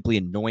just simply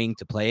annoying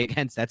to play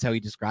against. That's how he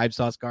describes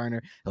Sauce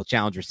Gardner. He'll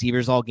challenge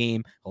receivers all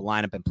game. He'll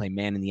line up and play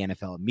man in the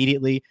NFL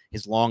immediately.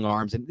 His long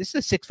arms, and this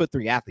is a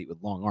 6'3" athlete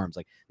with long arms.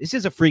 Like, this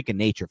is a freak of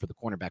nature for the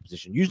cornerback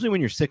position. Usually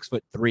when you're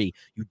 6'3",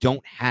 you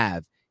don't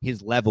have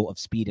his level of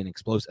speed and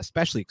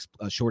especially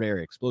short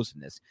area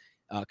explosiveness.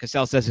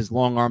 Cassell says his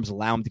long arms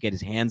allow him to get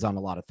his hands on a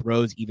lot of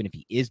throws, even if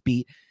he is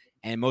beat.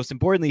 And most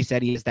importantly, he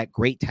said he has that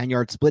great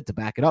 10-yard split to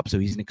back it up. So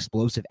he's an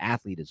explosive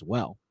athlete as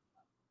well.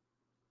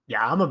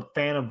 Yeah, I'm a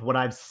fan of what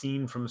I've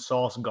seen from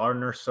Sauce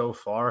Gardner so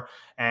far,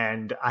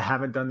 and I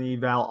haven't done the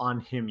eval on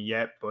him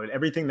yet, but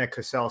everything that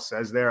Cassell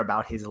says there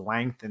about his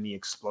length and the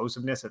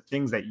explosiveness are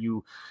things that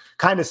you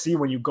kind of see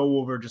when you go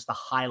over just the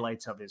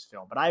highlights of his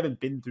film. But I haven't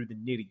been through the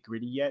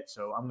nitty-gritty yet,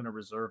 so I'm going to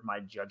reserve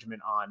my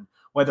judgment on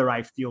whether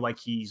I feel like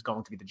he's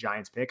going to be the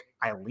Giants pick.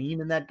 I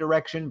lean in that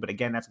direction, but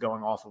again, that's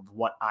going off of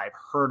what I've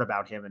heard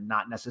about him and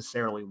not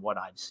necessarily what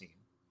I've seen.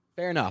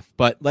 Fair enough,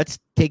 but let's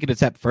take it a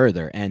step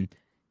further. And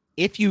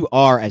if you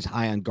are as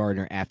high on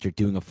Gardner after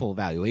doing a full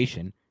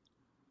evaluation,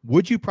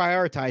 would you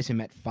prioritize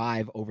him at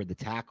 5 over the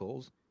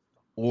tackles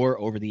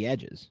or over the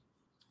edges?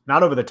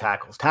 Not over the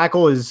tackles.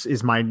 Tackle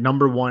is my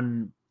number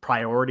one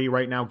priority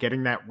right now,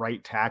 getting that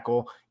right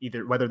tackle,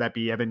 either whether that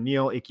be Evan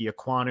Neal, Ike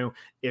Ekwonu.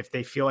 If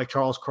they feel like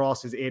Charles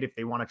Cross is it, if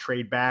they want to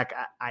trade back,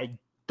 I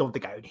don't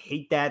think I would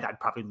hate that. I'd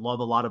probably love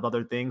a lot of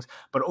other things,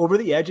 but over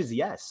the edges,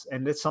 yes.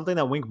 And it's something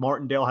that Wink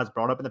Martindale has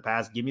brought up in the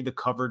past. Give me the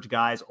coverage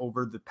guys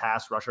over the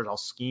pass rushers. I'll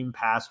scheme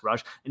pass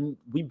rush. And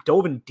we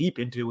dove in deep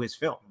into his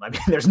film. I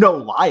mean, there's no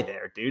lie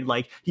there, dude.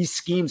 Like, he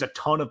schemes a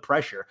ton of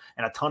pressure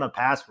and a ton of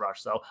pass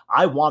rush. So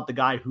I want the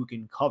guy who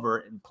can cover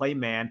and play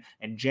man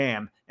and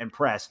jam and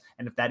press.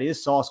 And if that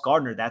is Sauce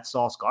Gardner, that's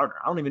Sauce Gardner.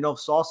 I don't even know if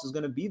Sauce is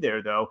going to be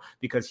there, though,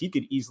 because he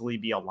could easily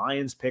be a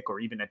Lions pick or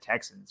even a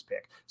Texans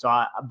pick.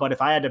 But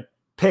if I had to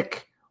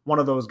pick one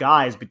of those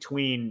guys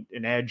between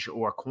an edge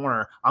or a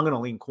corner, I'm going to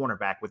lean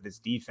cornerback with this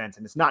defense.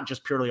 And it's not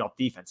just purely off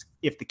defense.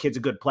 If the kid's a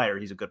good player,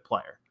 he's a good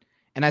player.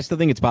 And I still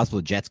think it's possible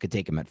the Jets could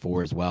take him at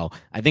 4 as well.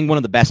 I think one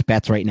of the best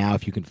bets right now,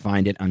 if you can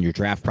find it on your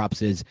draft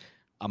props, is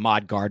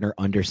Ahmad Gardner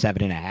under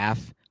 7.5.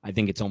 I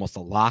think it's almost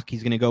a lock.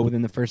 He's going to go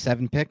within the first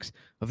 7 picks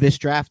of this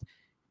draft.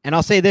 And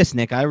I'll say this,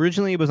 Nick, I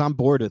originally was on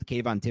board with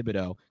Kayvon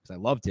Thibodeau because I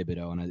love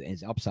Thibodeau and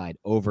his upside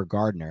over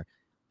Gardner.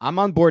 I'm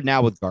on board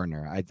now with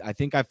Gardner. I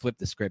think I flipped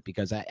the script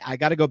because I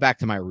got to go back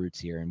to my roots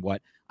here and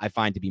what I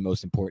find to be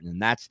most important, and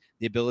that's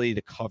the ability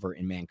to cover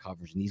in man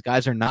coverage. And these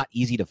guys are not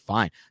easy to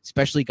find,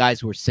 especially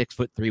guys who are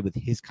 6'3" with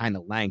his kind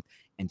of length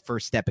and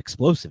first step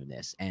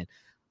explosiveness. And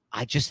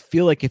I just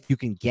feel like if you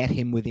can get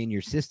him within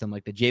your system,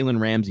 like the Jalen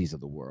Ramseys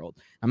of the world,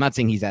 I'm not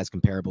saying he's as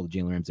comparable to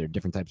Jalen Ramsey. They're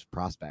different types of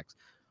prospects.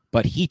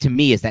 But he, to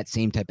me, is that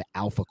same type of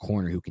alpha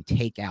corner who can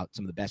take out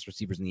some of the best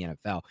receivers in the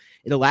NFL.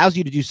 It allows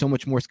you to do so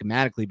much more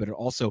schematically, but it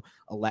also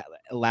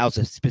allows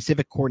a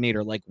specific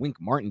coordinator like Wink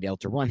Martindale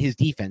to run his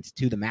defense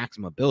to the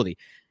maximum ability.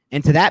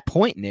 And to that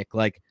point, Nick,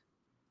 like,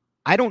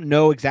 I don't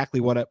know exactly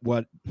what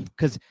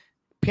because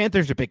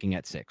Panthers are picking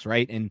at 6,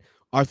 right? And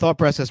our thought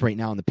process right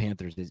now on the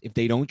Panthers is if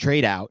they don't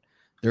trade out,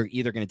 they're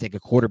either going to take a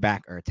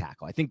quarterback or a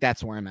tackle. I think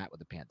that's where I'm at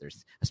with the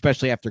Panthers,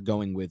 especially after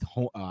going with with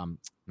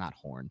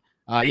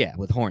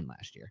Horn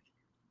last year.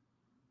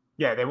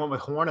 Yeah, they went with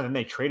Horn, and then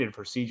they traded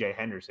for C.J.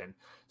 Henderson.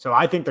 So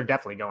I think they're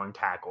definitely going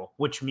tackle,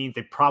 which means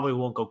they probably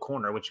won't go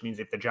corner, which means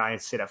if the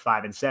Giants sit at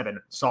 5 and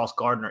 7, Sauce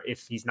Gardner,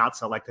 if he's not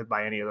selected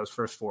by any of those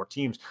first 4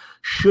 teams,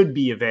 should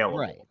be available.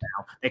 Right.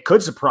 Now, they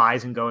could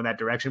surprise and go in that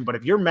direction, but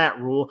if you're Matt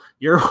Rule,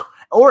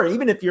 or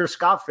even if you're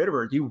Scott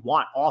Fitterer, you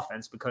want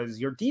offense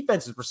because your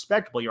defense is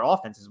respectable. Your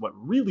offense is what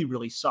really,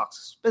 really sucks,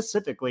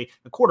 specifically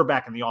the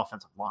quarterback and the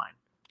offensive line.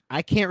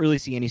 I can't really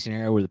see any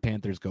scenario where the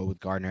Panthers go with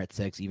Gardner at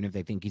 6, even if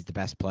they think he's the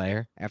best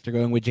player after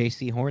going with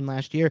J.C. Horn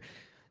last year.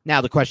 Now,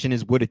 the question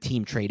is, would a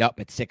team trade up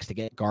at 6 to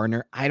get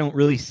Gardner? I don't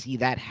really see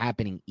that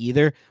happening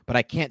either, but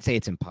I can't say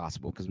it's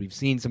impossible because we've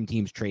seen some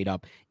teams trade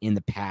up in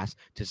the past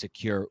to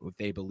secure what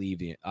they believe.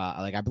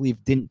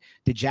 Did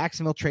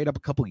Jacksonville trade up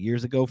a couple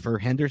years ago for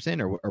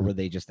Henderson, or were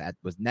they just that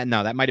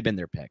might have been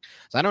their pick.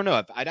 So I don't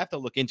know. I'd have to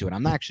look into it.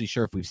 I'm not actually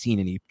sure if we've seen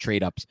any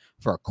trade ups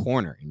for a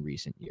corner in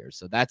recent years.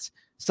 So that's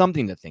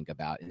something to think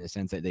about in the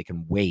sense that they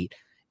can wait.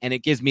 And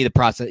it gives me the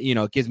process,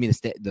 it gives me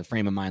the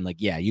frame of mind, like,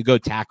 yeah, you go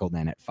tackle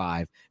then at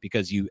 5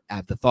 because you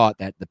have the thought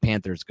that the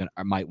Panthers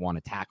might want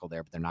to tackle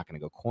there, but they're not going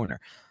to go corner.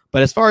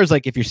 But as far as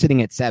like if you're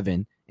sitting at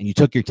 7 and you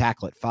took your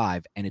tackle at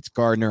 5 and it's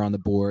Gardner on the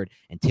board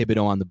and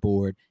Thibodeau on the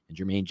board and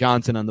Jermaine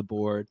Johnson on the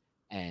board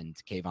and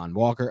Trayvon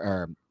Walker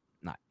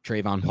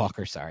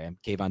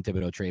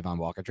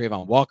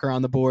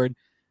on the board,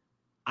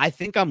 I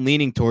think I'm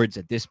leaning towards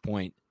at this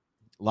point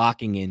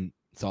locking in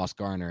Sauce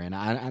Gardner. And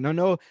I don't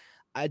know.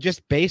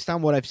 Just based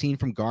on what I've seen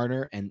from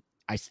Gardner and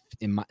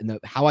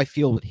how I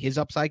feel what his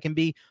upside can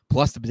be,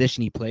 plus the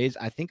position he plays,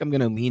 I think I'm going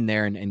to lean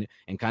there and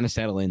kind of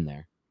settle in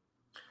there.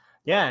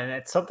 Yeah, and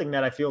it's something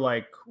that I feel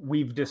like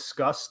we've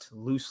discussed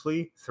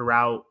loosely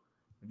throughout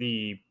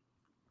the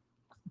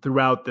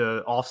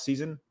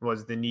offseason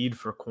was the need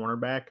for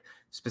cornerback,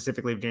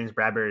 specifically if James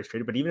Bradberry is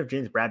traded. But even if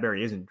James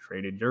Bradberry isn't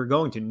traded, you're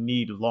going to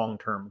need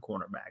long-term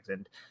cornerbacks.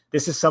 And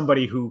this is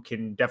somebody who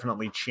can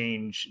definitely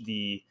change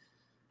the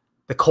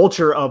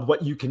culture of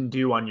what you can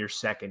do on your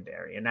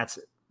secondary. And that's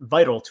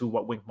vital to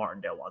what Wink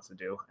Martindale wants to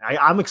do.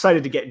 I'm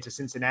excited to get into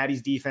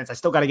Cincinnati's defense. I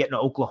still got to get into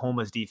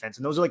Oklahoma's defense.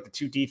 And those are like the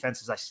two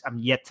defenses I'm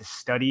yet to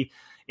study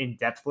in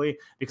depthly,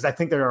 because I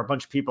think there are a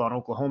bunch of people on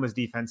Oklahoma's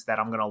defense that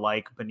I'm going to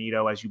like.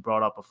 Benito, as you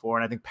brought up before.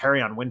 And I think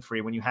Perrion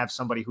Winfrey, when you have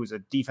somebody who's a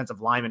defensive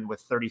lineman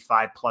with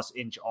 35 plus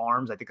inch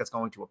arms, I think that's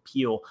going to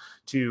appeal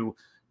to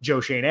Joe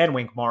Schoen and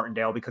Wink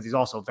Martindale, because he's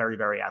also very,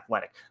 very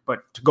athletic.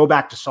 But to go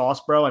back to Sauce,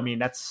 bro, I mean,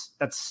 that's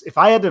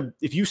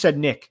if you said,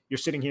 Nick, you're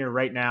sitting here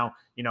right now,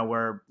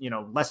 we're,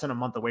 less than a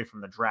month away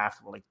from the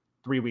draft, like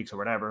 3 weeks or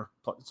whatever,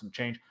 plus some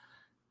change.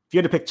 If you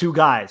had to pick two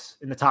guys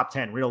in the top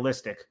 10,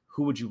 realistic,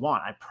 who would you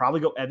want? I'd probably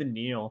go Evan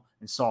Neal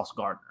and Sauce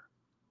Gardner.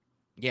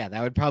 Yeah,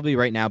 that would probably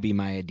right now be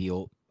my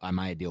ideal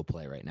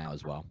play right now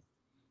as well,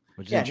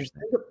 which is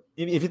interesting.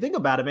 If you think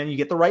about it, man, you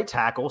get the right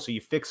tackle, so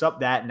you fix up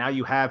that. Now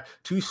you have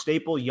two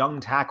staple young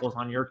tackles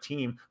on your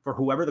team for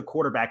whoever the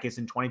quarterback is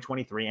in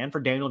 2023 and for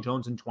Daniel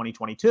Jones in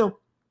 2022.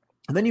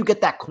 And then you get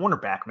that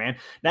cornerback, man.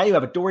 Now you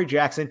have a Dory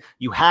Jackson.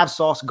 You have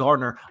Sauce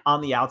Gardner on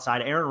the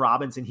outside. Aaron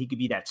Robinson, he could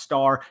be that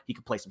star. He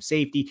could play some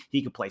safety.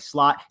 He could play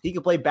slot. He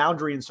could play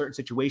boundary in certain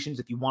situations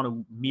if you want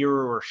to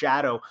mirror or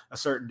shadow a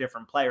certain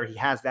different player. He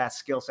has that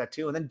skill set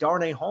too. And then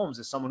Darnay Holmes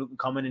is someone who can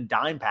come in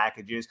dime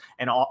packages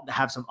and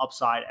have some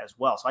upside as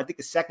well. So I think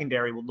the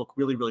secondary will look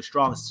really, really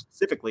strong,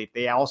 specifically if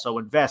they also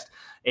invest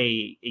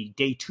a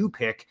day 2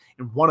 pick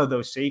in one of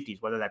those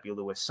safeties, whether that be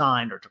Lewis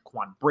Signed or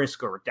Jaquan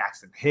Brisker or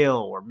Daxton Hill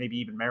or maybe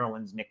even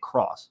Maryland's Nick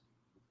Cross.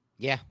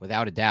 Yeah,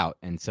 without a doubt.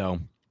 And so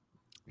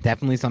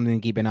definitely something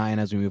to keep an eye on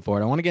as we move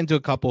forward. I want to get into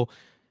a couple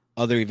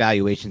other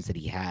evaluations that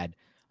he had.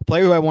 A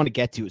player who I want to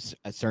get to is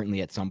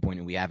certainly at some point,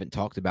 and we haven't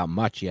talked about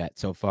much yet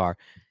so far,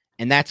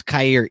 and that's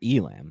Kaiir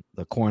Elam,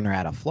 the corner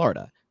out of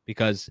Florida,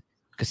 because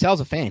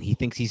Cassell's a fan. He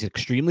thinks he's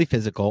extremely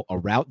physical, a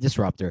route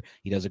disruptor.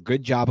 He does a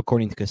good job,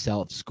 according to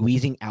Cassell, of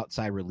squeezing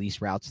outside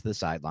release routes to the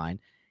sideline.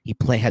 He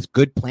has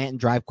good plant and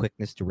drive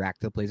quickness to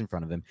react to the plays in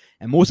front of him.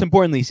 And most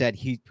importantly, he said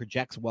he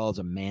projects well as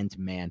a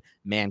man-to-man,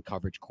 man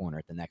coverage corner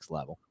at the next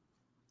level.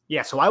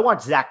 Yeah, so I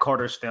watched Zach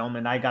Carter's film,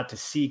 and I got to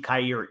see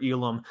Kaiir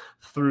Elam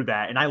through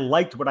that. And I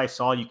liked what I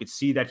saw. You could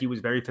see that he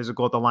was very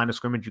physical at the line of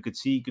scrimmage. You could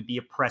see he could be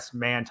a press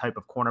man type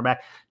of cornerback.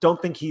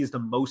 Don't think he's the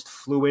most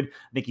fluid.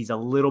 I think he's a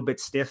little bit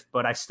stiff,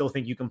 but I still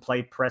think you can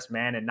play press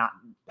man and not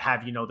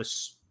have, the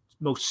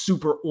most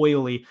super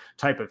oily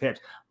type of hips.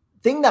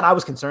 Thing that I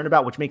was concerned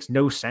about, which makes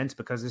no sense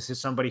because this is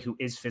somebody who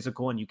is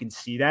physical and you can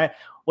see that,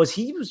 was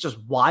he was just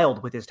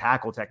wild with his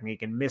tackle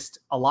technique and missed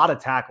a lot of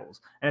tackles.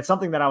 And it's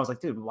something that I was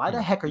like, dude, why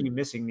the heck are you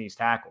missing these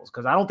tackles?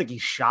 Because I don't think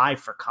he's shy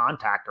for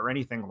contact or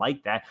anything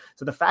like that.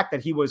 So the fact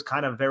that he was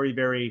kind of very,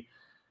 very,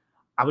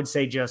 I would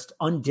say, just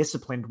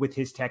undisciplined with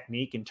his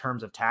technique in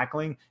terms of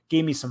tackling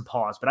gave me some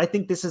pause. But I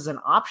think this is an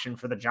option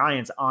for the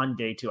Giants on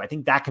day 2. I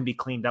think that can be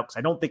cleaned up because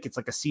I don't think it's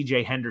like a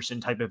CJ Henderson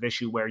type of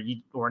issue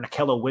or an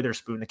Akello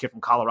Witherspoon, the kid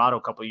from Colorado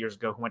a couple of years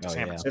ago who went to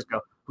San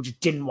Francisco, who just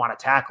didn't want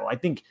to tackle. I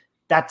think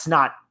that's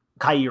not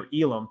Kaiir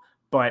Elam,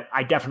 but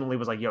I definitely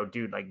was like, yo,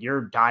 dude, like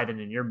you're diving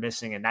and you're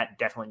missing, and that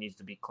definitely needs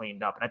to be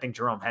cleaned up. And I think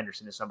Jerome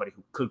Henderson is somebody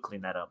who could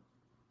clean that up.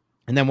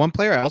 And then one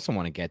player I also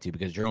want to get to,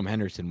 because Jerome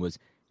Henderson was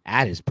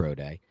at his pro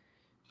day,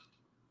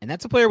 and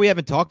that's a player we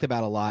haven't talked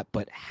about a lot,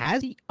 but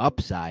has the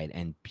upside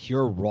and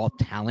pure raw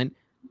talent,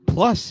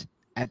 plus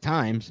at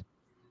times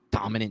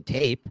dominant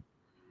tape,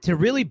 to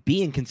really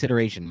be in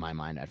consideration in my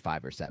mind at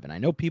 5 or 7. I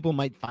know people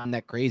might find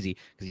that crazy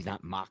because he's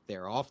not mocked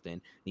there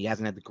often. He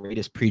hasn't had the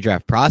greatest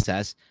pre-draft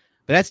process,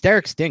 but that's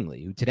Derek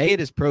Stingley, who today at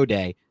his pro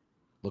day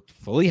looked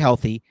fully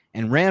healthy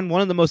and ran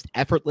one of the most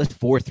effortless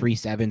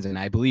 4.37s, and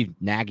I believe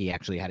Nagy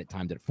actually had it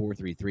timed at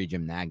 4.33,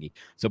 Jim Nagy.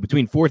 So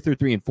between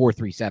 4.33 and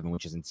 4.37,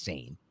 which is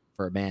insane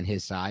for a man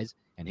his size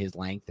and his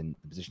length and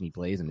the position he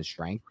plays and his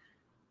strength.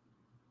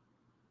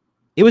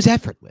 It was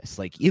effortless.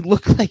 Like it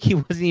looked like he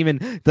wasn't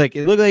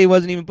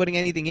even putting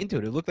anything into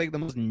it. It looked like the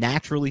most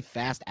naturally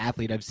fast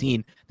athlete I've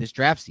seen this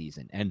draft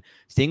season. And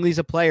Stingley's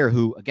a player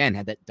who, again,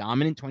 had that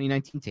dominant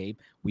 2019 tape.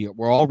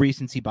 We're all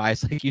recency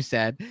bias, like you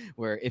said,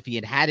 where if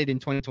he had it in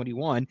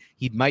 2021,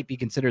 he might be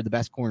considered the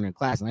best corner in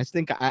class. And I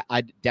think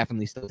I'd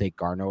definitely still take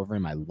Gardner over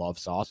him. I love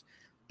Sauce.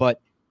 But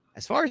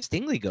as far as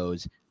Stingley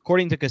goes,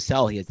 according to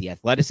Cassell, he has the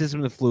athleticism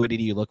and the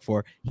fluidity you look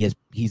for.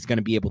 He's going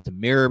to be able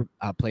to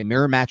play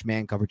mirror match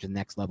man coverage to the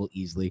next level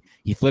easily.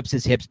 He flips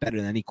his hips better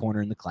than any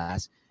corner in the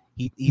class.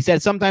 He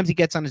said sometimes he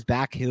gets on his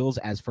back heels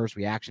as first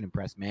reaction and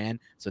press man,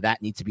 so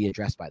that needs to be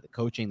addressed by the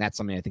coaching. That's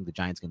something I think the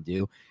Giants can do.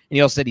 And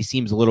he also said he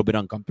seems a little bit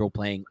uncomfortable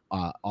playing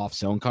off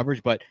zone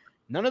coverage, but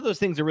none of those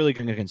things are really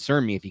going to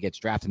concern me if he gets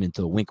drafted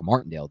into the Wink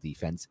Martindale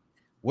defense.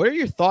 What are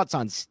your thoughts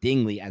on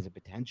Stingley as a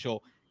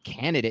potential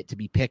candidate to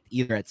be picked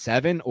either at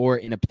 7 or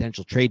in a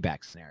potential trade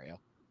back scenario?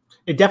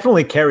 It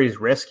definitely carries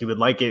risk. You would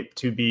like it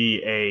to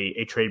be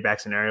a trade back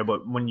scenario,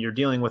 but when you're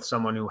dealing with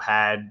someone who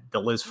had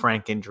the Liz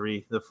Frank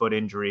injury, the foot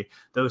injury,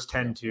 those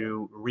tend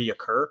to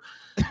reoccur.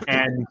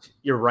 And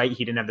you're right,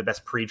 he didn't have the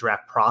best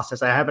pre-draft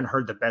process. I haven't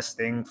heard the best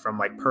thing from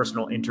like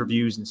personal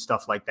interviews and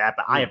stuff like that,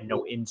 but I have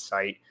no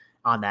insight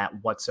on that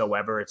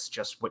whatsoever. It's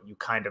just what you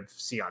kind of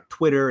see on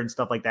Twitter and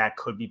stuff like that.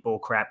 Could be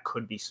bullcrap,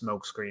 could be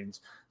smoke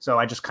screens. So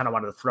I just kind of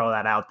wanted to throw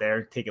that out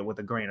there, take it with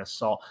a grain of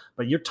salt.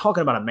 But you're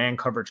talking about a man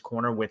coverage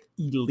corner with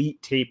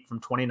elite tape from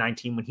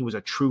 2019 when he was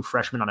a true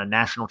freshman on a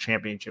national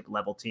championship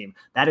level team.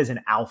 That is an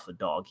alpha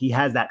dog. He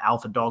has that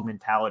alpha dog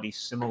mentality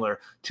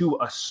similar to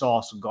a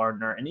Sauce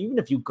Gardner. And even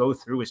if you go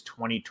through his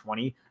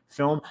 2020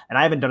 film, and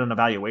I haven't done an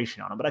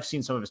evaluation on him, but I've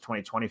seen some of his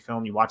 2020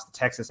 film. You watch the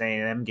Texas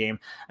A&M game.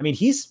 I mean,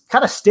 he's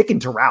kind of sticking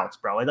to routes,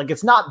 bro. Like,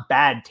 it's not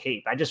bad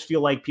tape. I just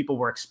feel like people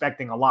were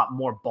expecting a lot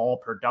more ball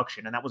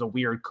production, and that was a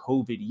weird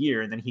COVID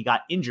year, and then he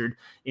got injured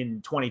in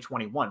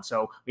 2021,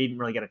 so we didn't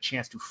really get a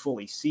chance to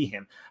fully see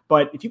him.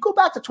 But if you go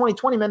back to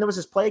 2020, man, there was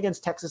this play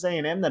against Texas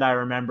A&M that I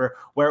remember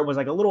where it was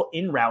like a little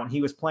in route, and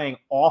he was playing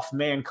off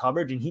man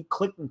coverage, and he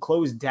clicked and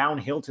closed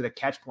downhill to the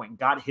catch point and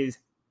got his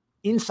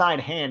inside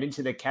hand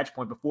into the catch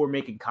point before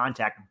making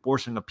contact and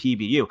forcing a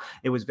PBU.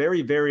 It was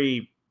very,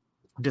 very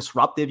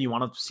disruptive. You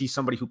want to see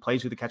somebody who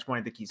plays through the catch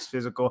point. I think he's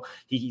physical.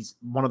 He's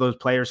one of those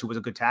players who was a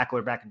good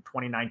tackler back in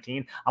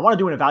 2019. I want to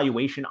do an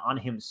evaluation on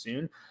him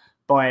soon,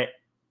 but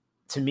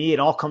to me, it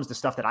all comes to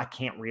stuff that I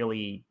can't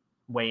really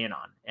weigh in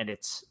on, and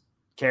it's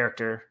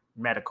character,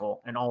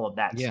 medical, and all of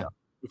that stuff.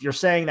 If you're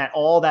saying that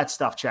all that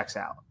stuff checks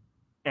out,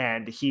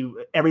 and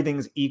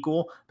everything's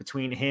equal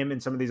between him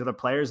and some of these other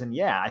players. And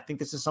yeah, I think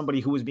this is somebody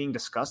who was being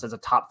discussed as a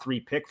top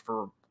 3 pick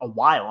for a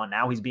while, and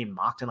now he's being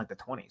mocked in like the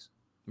 20s.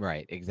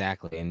 Right,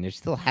 exactly. And there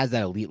still has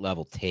that elite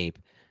level tape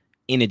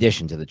in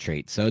addition to the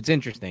traits. So it's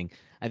interesting.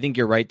 I think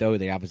you're right, though.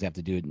 They obviously have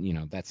to do it. You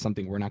know, that's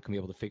something we're not going to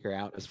be able to figure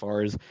out as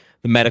far as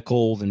the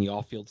medicals and the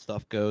off-field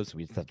stuff goes. So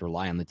we just have to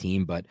rely on the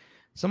team. But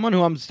someone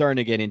who I'm starting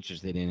to get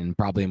interested in, and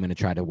probably I'm going to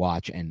try to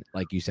watch and,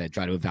 like you said,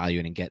 try to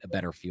evaluate and get a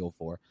better feel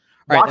for.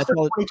 All right, watch the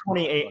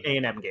 2020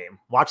 A&M game.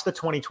 Watch the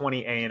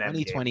 2020 A&M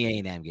 2020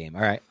 A&M game.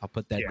 All right, I'll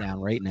put that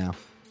down right now.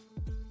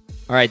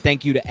 All right,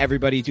 thank you to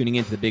everybody tuning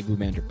into the Big Blue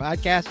Banter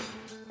podcast.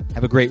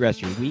 Have a great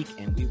rest of your week,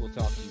 and we will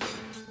talk to you soon.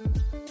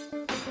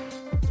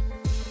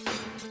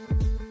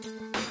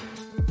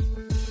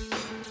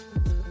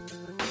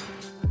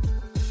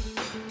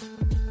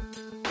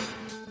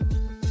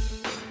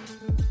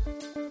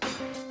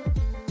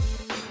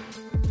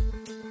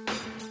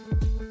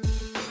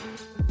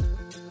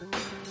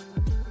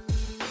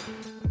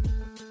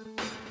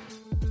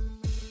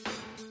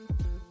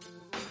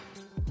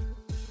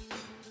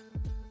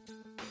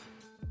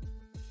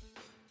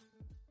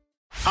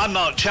 I'm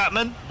Mark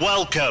Chapman.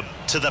 Welcome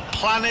to the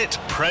Planet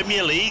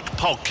Premier League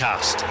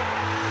podcast.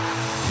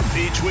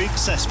 Each week,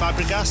 Cesc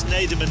Fabregas,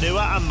 Nader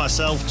Manua and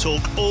myself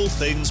talk all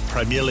things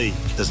Premier League.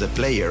 As a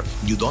player,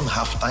 you don't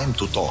have time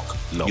to talk.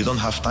 No. You don't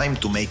have time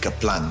to make a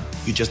plan.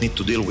 You just need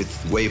to deal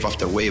with wave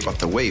after wave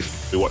after wave.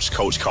 We watched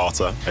Coach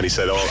Carter and he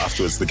said,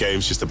 afterwards, the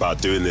game's just about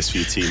doing this for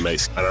your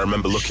teammates. And I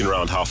remember looking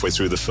around halfway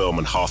through the film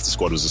and half the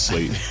squad was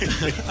asleep.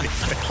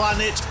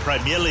 Planet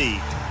Premier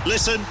League.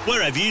 Listen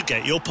wherever you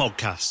get your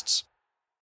podcasts.